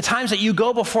 in the times that you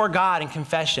go before God in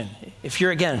confession, if you're,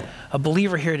 again, a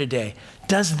believer here today,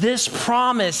 does this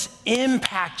promise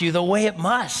impact you the way it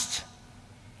must?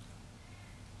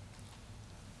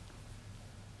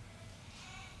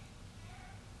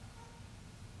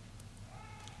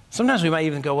 Sometimes we might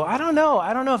even go, well, I don't know.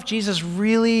 I don't know if Jesus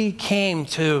really came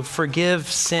to forgive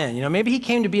sin. You know, maybe he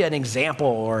came to be an example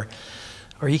or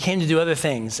he came to do other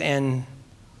things. And,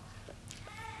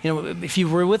 you know, if you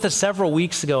were with us several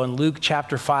weeks ago in Luke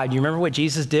chapter 5, do you remember what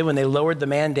Jesus did when they lowered the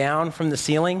man down from the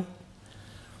ceiling?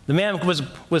 The man was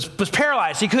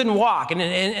paralyzed. He couldn't walk.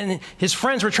 And his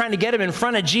friends were trying to get him in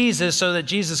front of Jesus so that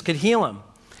Jesus could heal him.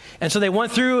 And so they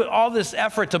went through all this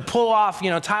effort to pull off,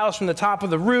 tiles from the top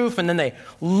of the roof, and then they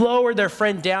lowered their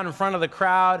friend down in front of the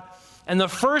crowd. And the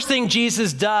first thing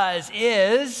Jesus does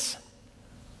is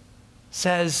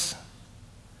says,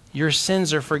 your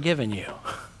sins are forgiven you.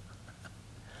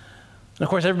 And of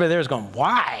course, everybody there is going,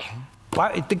 why?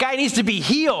 The guy needs to be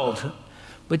healed.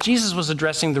 But Jesus was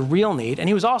addressing the real need, and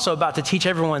he was also about to teach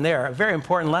everyone there a very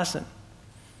important lesson.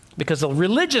 Because the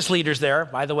religious leaders there,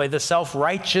 by the way, the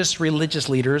self-righteous religious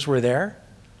leaders were there.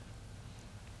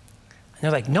 And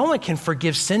they're like, no one can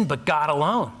forgive sin but God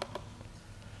alone.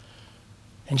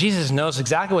 And Jesus knows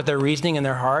exactly what they're reasoning in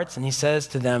their hearts, and he says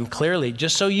to them clearly,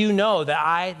 just so you know that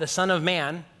I, the Son of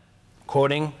Man,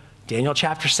 quoting Daniel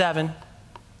chapter 7,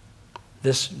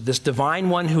 this divine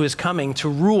one who is coming to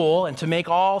rule and to make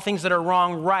all things that are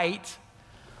wrong right,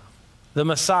 the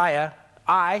Messiah,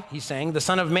 he's saying, the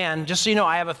Son of Man, just so you know,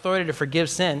 I have authority to forgive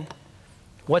sin.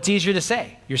 What's easier to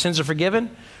say? Your sins are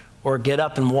forgiven, or get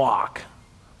up and walk?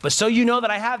 But so you know that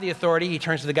I have the authority, he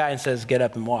turns to the guy and says, get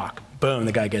up and walk. Boom,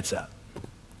 the guy gets up.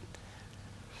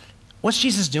 What's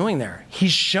Jesus doing there?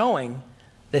 He's showing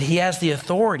that he has the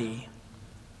authority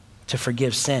to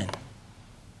forgive sin.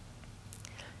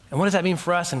 And what does that mean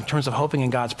for us in terms of hoping in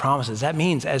God's promises? That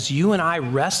means as you and I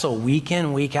wrestle week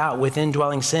in, week out with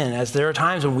indwelling sin, as there are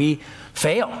times when we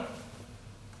fail,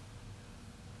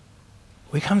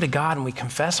 we come to God and we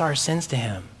confess our sins to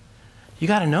him. You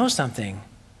got to know something.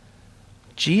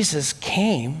 Jesus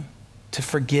came to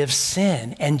forgive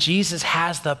sin, and Jesus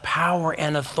has the power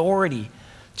and authority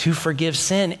to forgive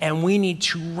sin, and we need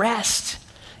to rest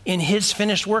in his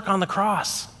finished work on the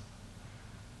cross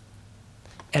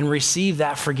and receive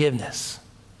that forgiveness,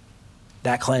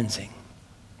 that cleansing.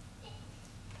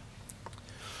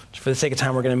 For the sake of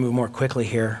time, we're going to move more quickly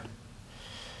here.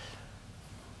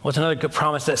 What's another good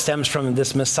promise that stems from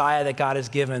this Messiah that God has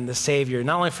given, the Savior?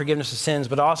 Not only forgiveness of sins,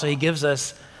 but also he gives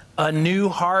us a new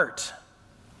heart.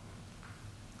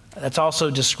 That's also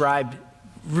described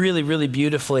really, really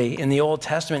beautifully in the Old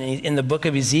Testament, in the book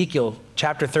of Ezekiel,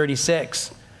 chapter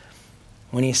 36,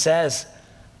 when he says,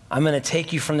 I'm going to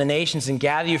take you from the nations and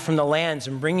gather you from the lands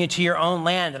and bring you to your own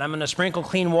land, and I'm going to sprinkle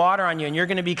clean water on you, and you're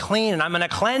going to be clean, and I'm going to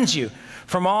cleanse you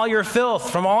from all your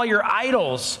filth, from all your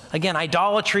idols. Again,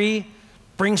 idolatry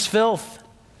brings filth.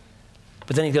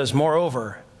 But then he goes,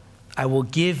 moreover, I will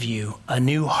give you a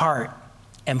new heart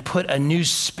and put a new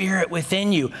spirit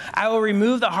within you. I will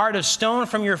remove the heart of stone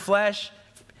from your flesh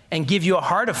and give you a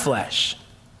heart of flesh.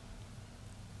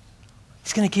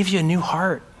 He's going to give you a new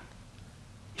heart.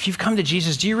 If you've come to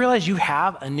Jesus, do you realize you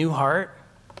have a new heart?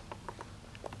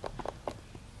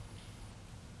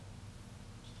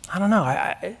 I don't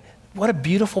know. What a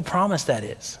beautiful promise that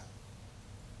is.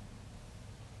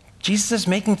 Jesus is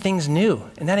making things new,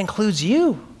 and that includes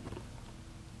you.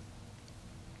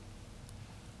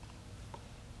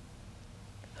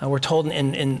 We're told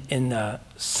in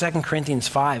 2 Corinthians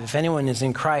 5, if anyone is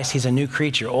in Christ, he's a new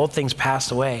creature. Old things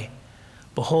passed away.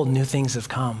 Behold, new things have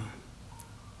come.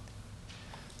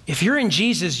 If you're in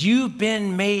Jesus, you've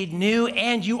been made new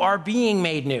and you are being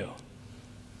made new.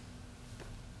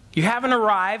 You haven't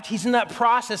arrived. He's in that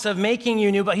process of making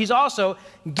you new, but he's also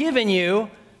given you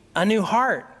a new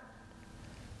heart.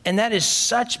 And that is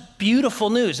such beautiful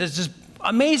news. It's this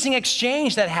amazing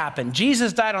exchange that happened.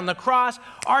 Jesus died on the cross.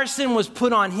 Our sin was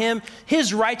put on him.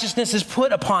 His righteousness is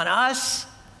put upon us.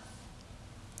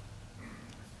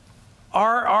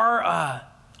 Our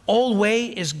old way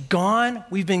is gone.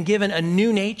 We've been given a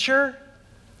new nature,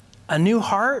 a new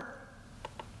heart.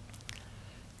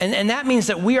 And that means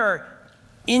that we are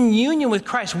in union with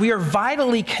Christ. We are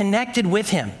vitally connected with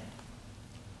him.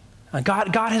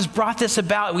 God has brought this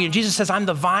about. Jesus says, I'm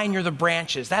the vine, you're the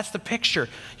branches. That's the picture.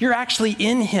 You're actually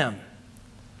in him.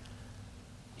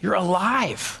 You're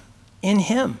alive in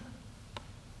him.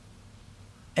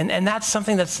 And that's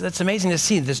something that's amazing to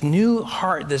see, this new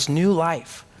heart, this new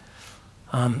life.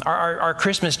 Our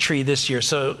Christmas tree this year.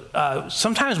 So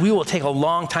sometimes we will take a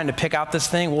long time to pick out this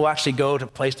thing. We'll actually go to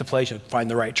place and find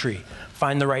the right tree.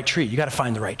 Find the right tree. You got to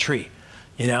find the right tree,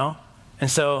 you know? And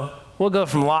so we'll go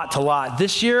from lot to lot.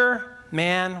 This year,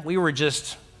 man, we were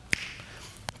just,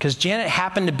 because Janet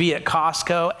happened to be at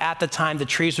Costco at the time the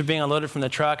trees were being unloaded from the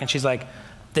truck, and she's like,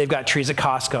 they've got trees at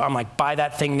Costco. I'm like, buy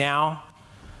that thing now.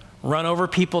 Run over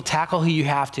people, tackle who you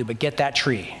have to, but get that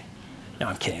tree. No,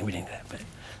 I'm kidding. We didn't do that. But.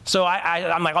 So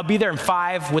I'm like, I'll be there in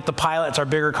 5 with the Pilot. It's our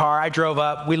bigger car. I drove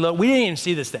up. We didn't even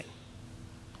see this thing.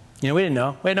 You know, we didn't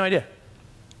know. We had no idea.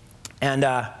 And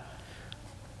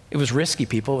it was risky,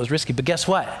 people. It was risky. But guess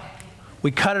what?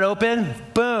 We cut it open.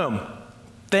 Boom.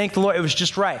 Thank the Lord. It was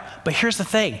just right. But here's the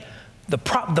thing. The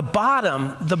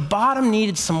bottom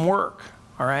needed some work.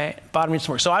 All right? Bottom needs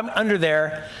some work. So I'm under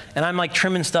there, and I'm like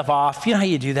trimming stuff off. You know how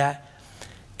you do that?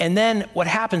 And then what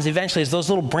happens eventually is those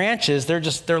little branches,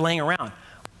 they're laying around.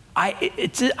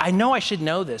 I know I should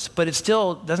know this, but it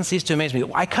still doesn't cease to amaze me.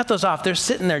 I cut those off. They're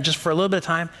sitting there just for a little bit of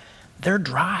time. They're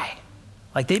dry.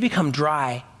 Like they become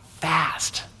dry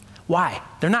fast. Why?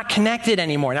 They're not connected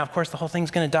anymore. Now, of course, the whole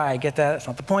thing's going to die. I get that. That's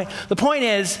not the point. The point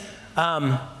is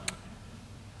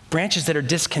branches that are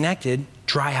disconnected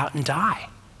dry out and die.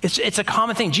 It's a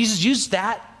common thing. Jesus used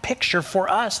that picture for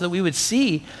us so that we would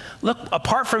see, look,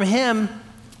 apart from him,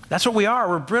 that's what we are.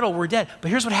 We're brittle. We're dead.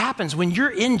 But here's what happens. When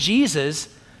you're in Jesus,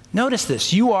 notice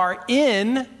this. You are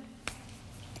in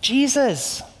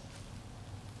Jesus.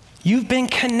 You've been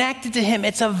connected to him.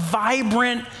 It's a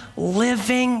vibrant,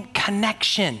 living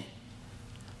connection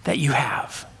that you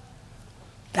have.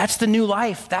 That's the new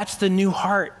life. That's the new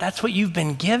heart. That's what you've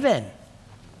been given.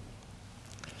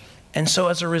 And so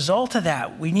as a result of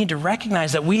that, we need to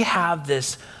recognize that we have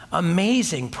this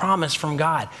amazing promise from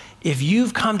God. If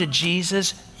you've come to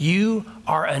Jesus, you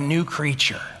are a new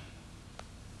creature.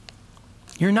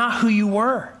 You're not who you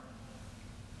were.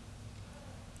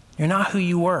 You're not who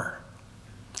you were.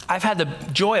 I've had the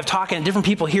joy of talking to different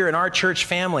people here in our church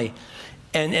family,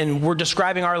 and we're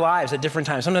describing our lives at different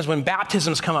times. Sometimes when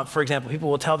baptisms come up, for example, people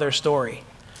will tell their story.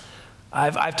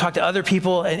 I've talked to other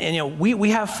people, and you know,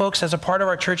 we have folks as a part of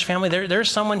our church family. There's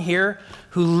someone here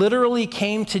who literally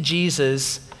came to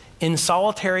Jesus in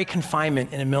solitary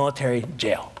confinement in a military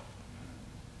jail.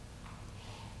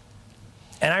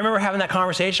 And I remember having that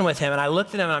conversation with him, and I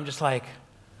looked at him, and I'm just like,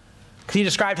 because he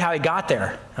described how he got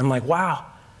there. I'm like, wow.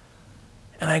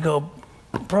 And I go,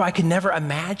 bro, I could never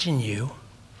imagine you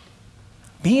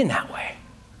being that way.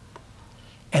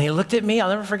 And he looked at me, I'll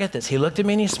never forget this. He looked at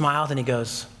me and he smiled and he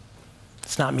goes,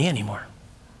 it's not me anymore.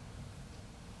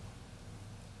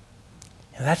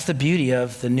 And that's the beauty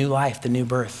of the new life, the new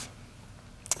birth,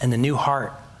 and the new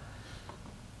heart.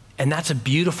 And that's a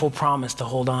beautiful promise to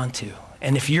hold on to.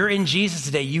 And if you're in Jesus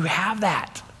today, you have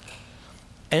that.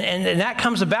 And that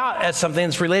comes about as something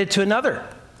that's related to another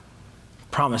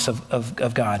promise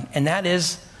of God, and that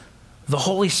is the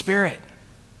Holy Spirit.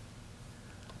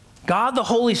 God, the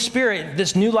Holy Spirit,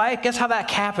 this new life, guess how that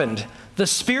happened? The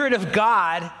Spirit of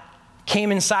God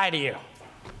came inside of you.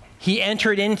 He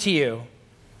entered into you.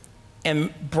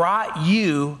 and brought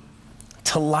you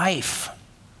to life.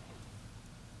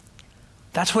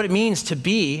 That's what it means to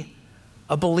be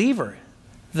a believer.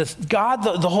 God,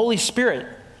 the Holy Spirit,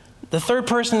 the third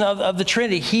person of the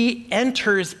Trinity, he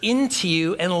enters into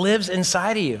you and lives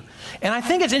inside of you. And I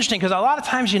think it's interesting because a lot of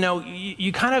times,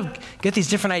 you kind of get these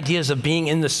different ideas of being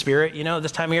in the Spirit.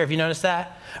 This time of year, have you noticed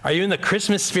that? Are you in the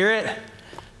Christmas spirit?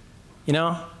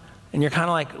 And you're kind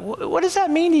of like, what does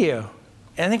that mean to you?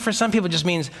 And I think for some people it just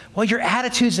means, well, your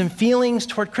attitudes and feelings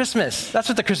toward Christmas. That's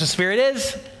what the Christmas spirit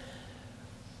is.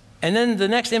 And then the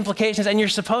next implication is, and you're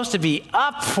supposed to be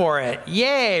up for it.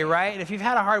 Yay, right? If you've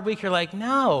had a hard week, you're like,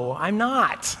 no, I'm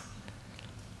not.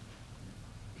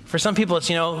 For some people, it's,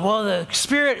 well, the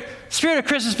spirit of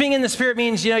Christmas, being in the Spirit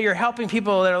means, you're helping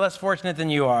people that are less fortunate than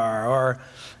you are.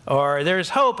 Or there's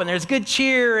hope, and there's good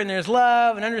cheer, and there's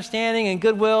love, and understanding, and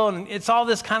goodwill, and it's all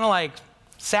this kind of like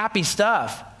sappy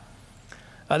stuff.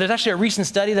 There's actually a recent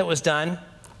study that was done,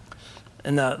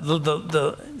 and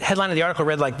the headline of the article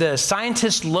read like this: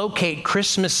 "Scientists locate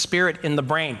Christmas spirit in the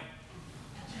brain."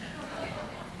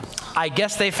 I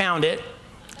guess they found it.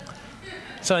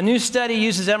 So a new study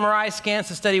uses MRI scans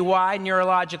to study why,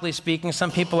 neurologically speaking,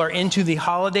 some people are into the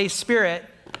holiday spirit,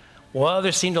 while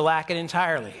others seem to lack it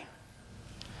entirely.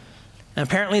 And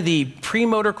apparently the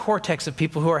premotor cortex of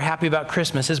people who are happy about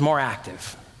Christmas is more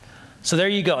active. So there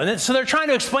you go. And so they're trying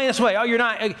to explain this away. Oh, you're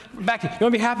not, you want to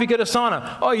be happy, go to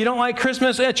sauna. Oh, you don't like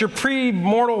Christmas? It's your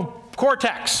premortal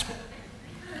cortex.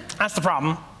 That's the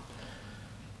problem.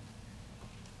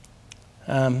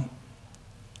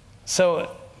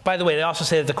 So, by the way, they also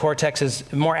say that the cortex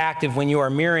is more active when you are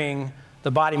mirroring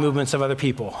the body movements of other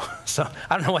people. So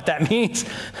I don't know what that means.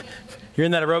 You're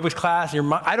in that aerobics class.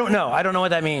 I don't know. I don't know what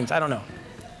that means. I don't know.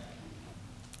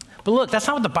 But look, that's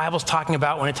not what the Bible's talking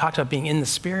about when it talks about being in the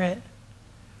Spirit.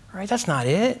 Right? That's not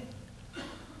it.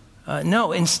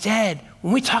 No, instead,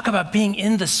 when we talk about being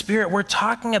in the Spirit, we're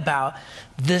talking about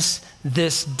this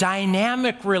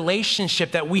dynamic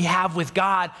relationship that we have with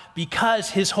God because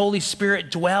His Holy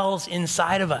Spirit dwells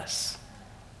inside of us.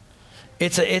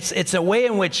 It's a way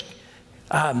in which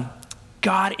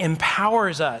God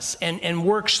empowers us and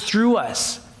works through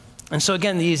us. And so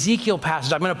again, the Ezekiel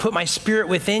passage, I'm going to put my Spirit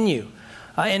within you.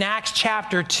 In Acts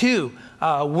chapter 2,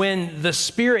 when the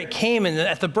Spirit came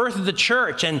at the birth of the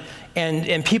church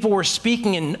and people were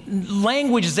speaking in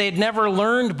languages they had never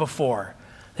learned before.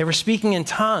 They were speaking in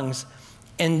tongues.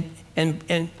 And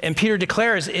Peter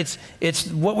declares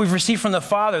it's what we've received from the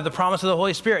Father, the promise of the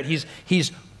Holy Spirit.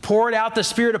 He's poured out the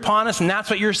Spirit upon us, and that's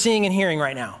what you're seeing and hearing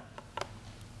right now.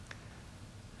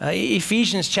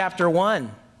 Ephesians chapter 1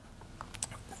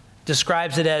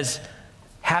 describes it as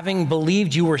having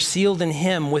believed you were sealed in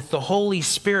Him with the Holy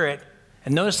Spirit,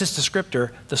 and notice this descriptor,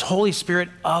 this Holy Spirit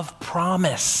of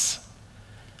promise.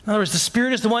 In other words, the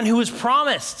Spirit is the one who was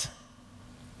promised,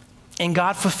 and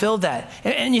God fulfilled that.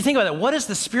 And you think about that, what does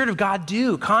the Spirit of God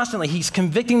do constantly? He's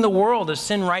convicting the world of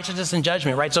sin, righteousness, and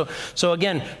judgment, right? So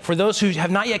again, for those who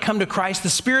have not yet come to Christ, the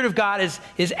Spirit of God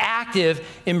is active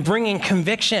in bringing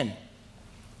conviction,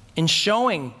 in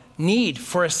showing need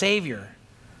for a Savior.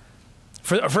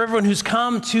 For everyone who's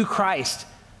come to Christ,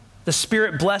 the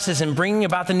Spirit blesses in bringing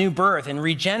about the new birth and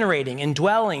regenerating,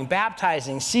 indwelling,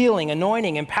 baptizing, sealing,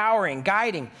 anointing, empowering,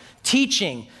 guiding,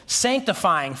 teaching,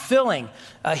 sanctifying, filling.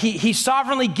 He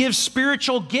sovereignly gives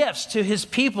spiritual gifts to His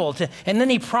people, and then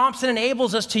He prompts and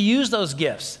enables us to use those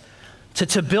gifts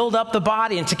to build up the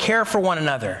body and to care for one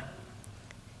another.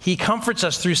 He comforts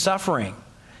us through suffering.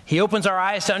 He opens our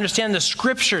eyes to understand the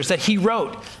scriptures that He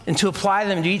wrote and to apply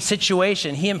them to each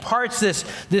situation. He imparts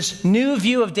this new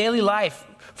view of daily life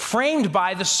framed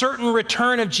by the certain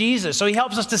return of Jesus. So He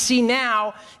helps us to see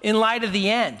now in light of the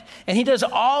end. And He does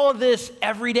all of this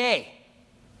every day.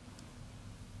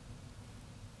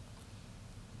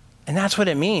 And that's what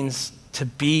it means to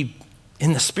be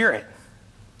in the Spirit.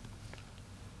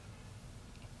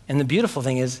 And the beautiful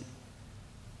thing is,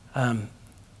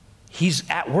 He's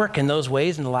at work in those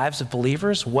ways in the lives of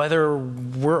believers, whether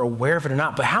we're aware of it or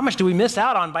not. But how much do we miss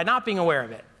out on by not being aware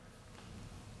of it?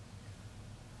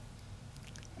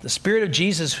 The Spirit of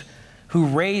Jesus who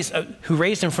raised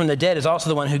Him from the dead is also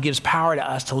the one who gives power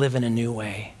to us to live in a new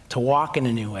way, to walk in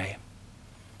a new way.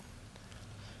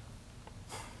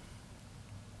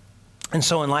 And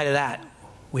so in light of that,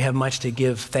 we have much to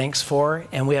give thanks for,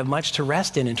 and we have much to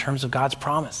rest in terms of God's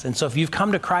promise. And so if you've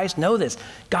come to Christ, know this.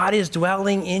 God is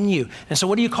dwelling in you. And so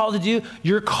what are you called to do?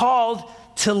 You're called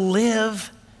to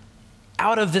live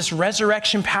out of this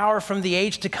resurrection power from the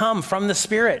age to come, from the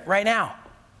Spirit, right now.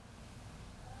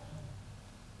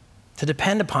 To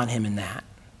depend upon Him in that.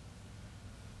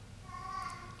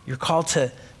 You're called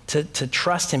to to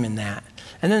trust him in that.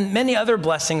 And then many other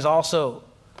blessings also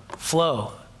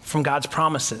flow from God's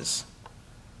promises.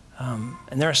 And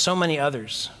there are so many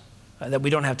others that we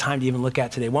don't have time to even look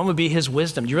at today. One would be his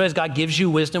wisdom. Do you realize God gives you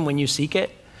wisdom when you seek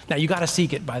it? Now, you got to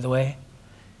seek it, by the way.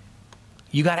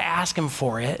 You got to ask him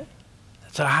for it.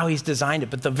 That's how he's designed it.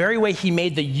 But the very way he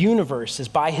made the universe is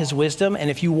by his wisdom. And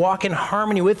if you walk in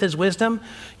harmony with his wisdom,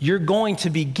 you're going to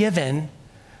be given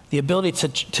the ability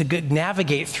to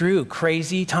navigate through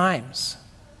crazy times.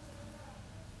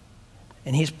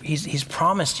 And he's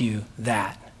promised you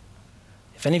that.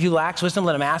 If any of you lacks wisdom,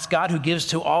 let him ask God, who gives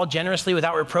to all generously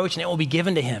without reproach, and it will be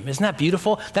given to him. Isn't that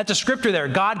beautiful? That descriptor there,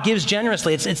 God gives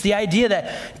generously. It's the idea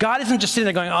that God isn't just sitting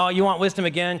there going, oh, you want wisdom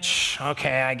again?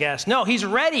 Okay, I guess. No, he's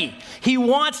ready. He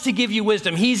wants to give you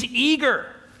wisdom. He's eager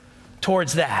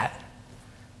towards that.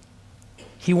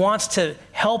 He wants to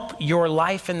help your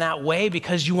life in that way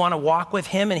because you want to walk with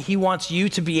him, and he wants you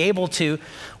to be able to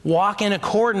walk in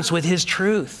accordance with his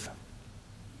truth.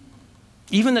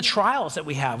 Even the trials that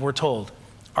we have, we're told,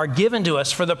 are given to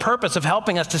us for the purpose of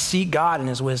helping us to seek God and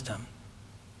his wisdom.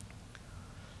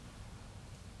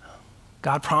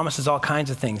 God promises all kinds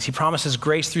of things. He promises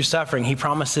grace through suffering. He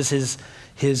promises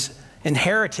his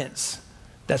inheritance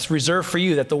that's reserved for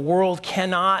you, that the world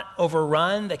cannot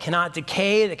overrun, that cannot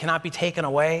decay, that cannot be taken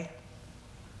away.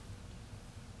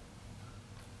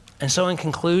 And so in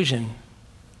conclusion,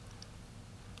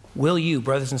 will you,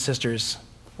 brothers and sisters,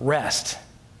 rest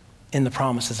in the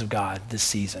promises of God this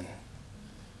season?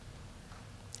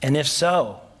 And if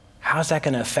so, how's that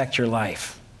going to affect your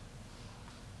life?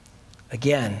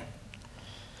 Again,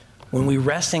 when we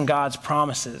rest in God's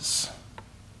promises,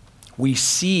 we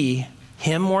see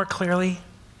him more clearly,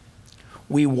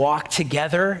 we walk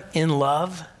together in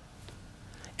love,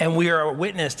 and we are a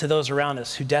witness to those around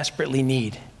us who desperately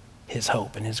need his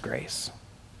hope and his grace.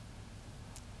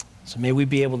 So may we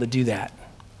be able to do that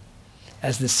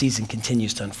as this season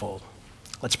continues to unfold.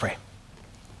 Let's pray.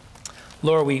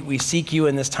 Lord, we seek you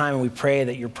in this time, and we pray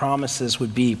that your promises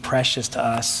would be precious to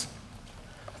us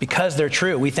because they're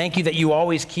true. We thank you that you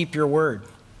always keep your word,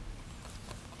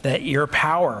 that your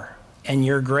power and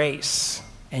your grace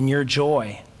and your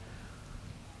joy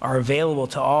are available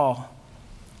to all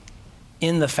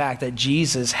in the fact that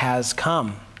Jesus has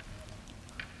come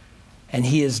and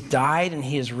he has died and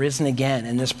he has risen again.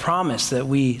 And this promise that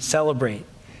we celebrate,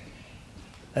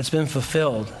 that's been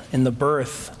fulfilled in the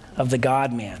birth of the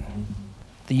God-man,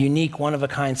 the unique,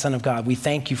 one-of-a-kind Son of God. We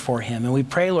thank you for him. And we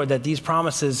pray, Lord, that these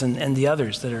promises and the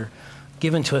others that are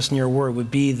given to us in your word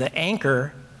would be the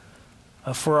anchor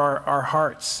for our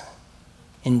hearts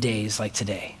in days like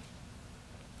today.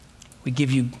 We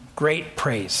give you great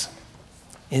praise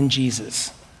in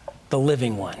Jesus, the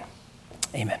living one.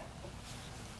 Amen.